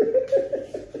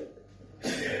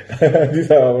 This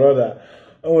is our brother.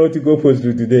 I want to go post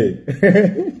to today.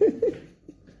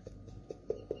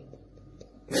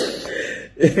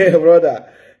 Brother,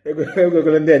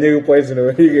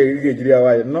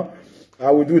 no,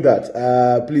 I will do that.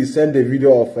 Please send a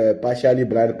video of a partially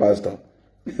blind pastor.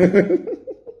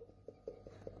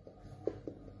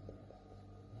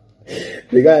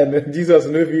 The guy, Jesus,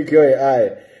 no, if you cure your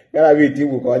eye, gotta be a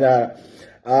team with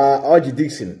Oji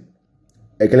Dixon.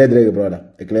 Ekele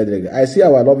brother. Ekele. I see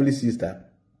our lovely sister.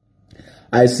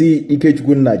 I see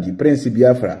Ikechukwu Naji, Prince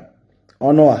Biafra.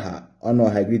 Honor her,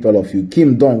 greet all of you.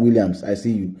 Kim Don Williams, I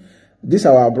see you. This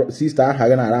our sister, I'm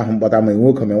gonna around, but I'm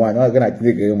welcome one. I'm gonna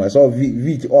take him. I saw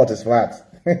V all is fat.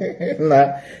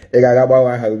 Nah, I got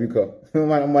one how we go.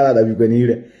 Man, that we can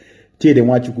hear. Tell them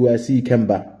what you go. I see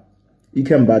Ikemba, I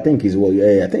think is what.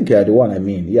 Yeah, I think you are the one. I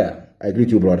mean, yeah. I greet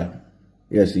you, brother.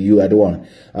 Yes, you are the one.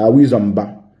 Wisdom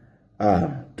ba.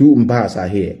 Two mbas are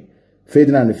here.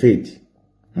 Ferdinand the Faith.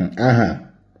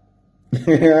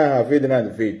 Ferdinand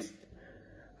the Faith.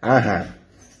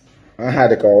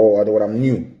 The call what I'm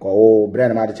new. Call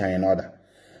brand matter China order.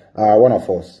 One of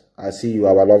us. I see you,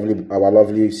 our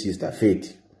lovely sister,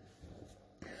 Faith.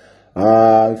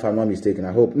 If I'm not mistaken,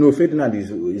 I hope. No, Ferdinand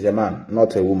is a man,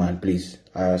 not a woman, please.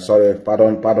 Sorry,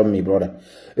 pardon me, brother.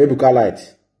 Ebuka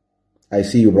Light, I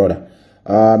see you, brother.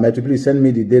 May you please send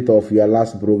me the date of your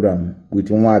last program with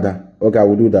Nwada. Okay, I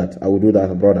will do that,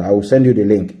 brother. I will send you the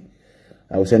link.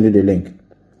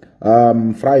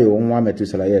 Frayo, Mazi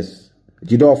Methuselah, yes.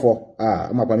 Jidofo,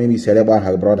 I'm a maybe celebrate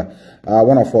her brother.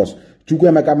 One of us.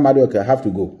 Chukwemeka Madueke, I have to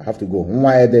go.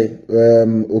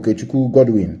 Okay, Chukwu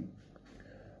Godwin.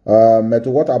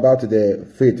 What about the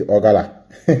Faith Ogala?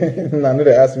 No,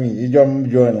 they ask me. You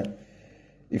join.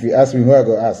 If you ask me, who I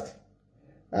go ask?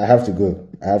 I have to go.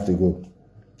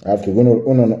 No,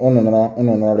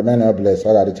 remain blessed.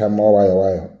 I got the time more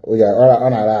while. Oh yeah,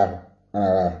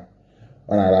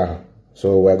 on.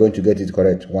 So we are going to get it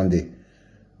correct one day.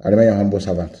 I remain a humble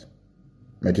servant.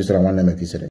 Methuselah Nnamdi.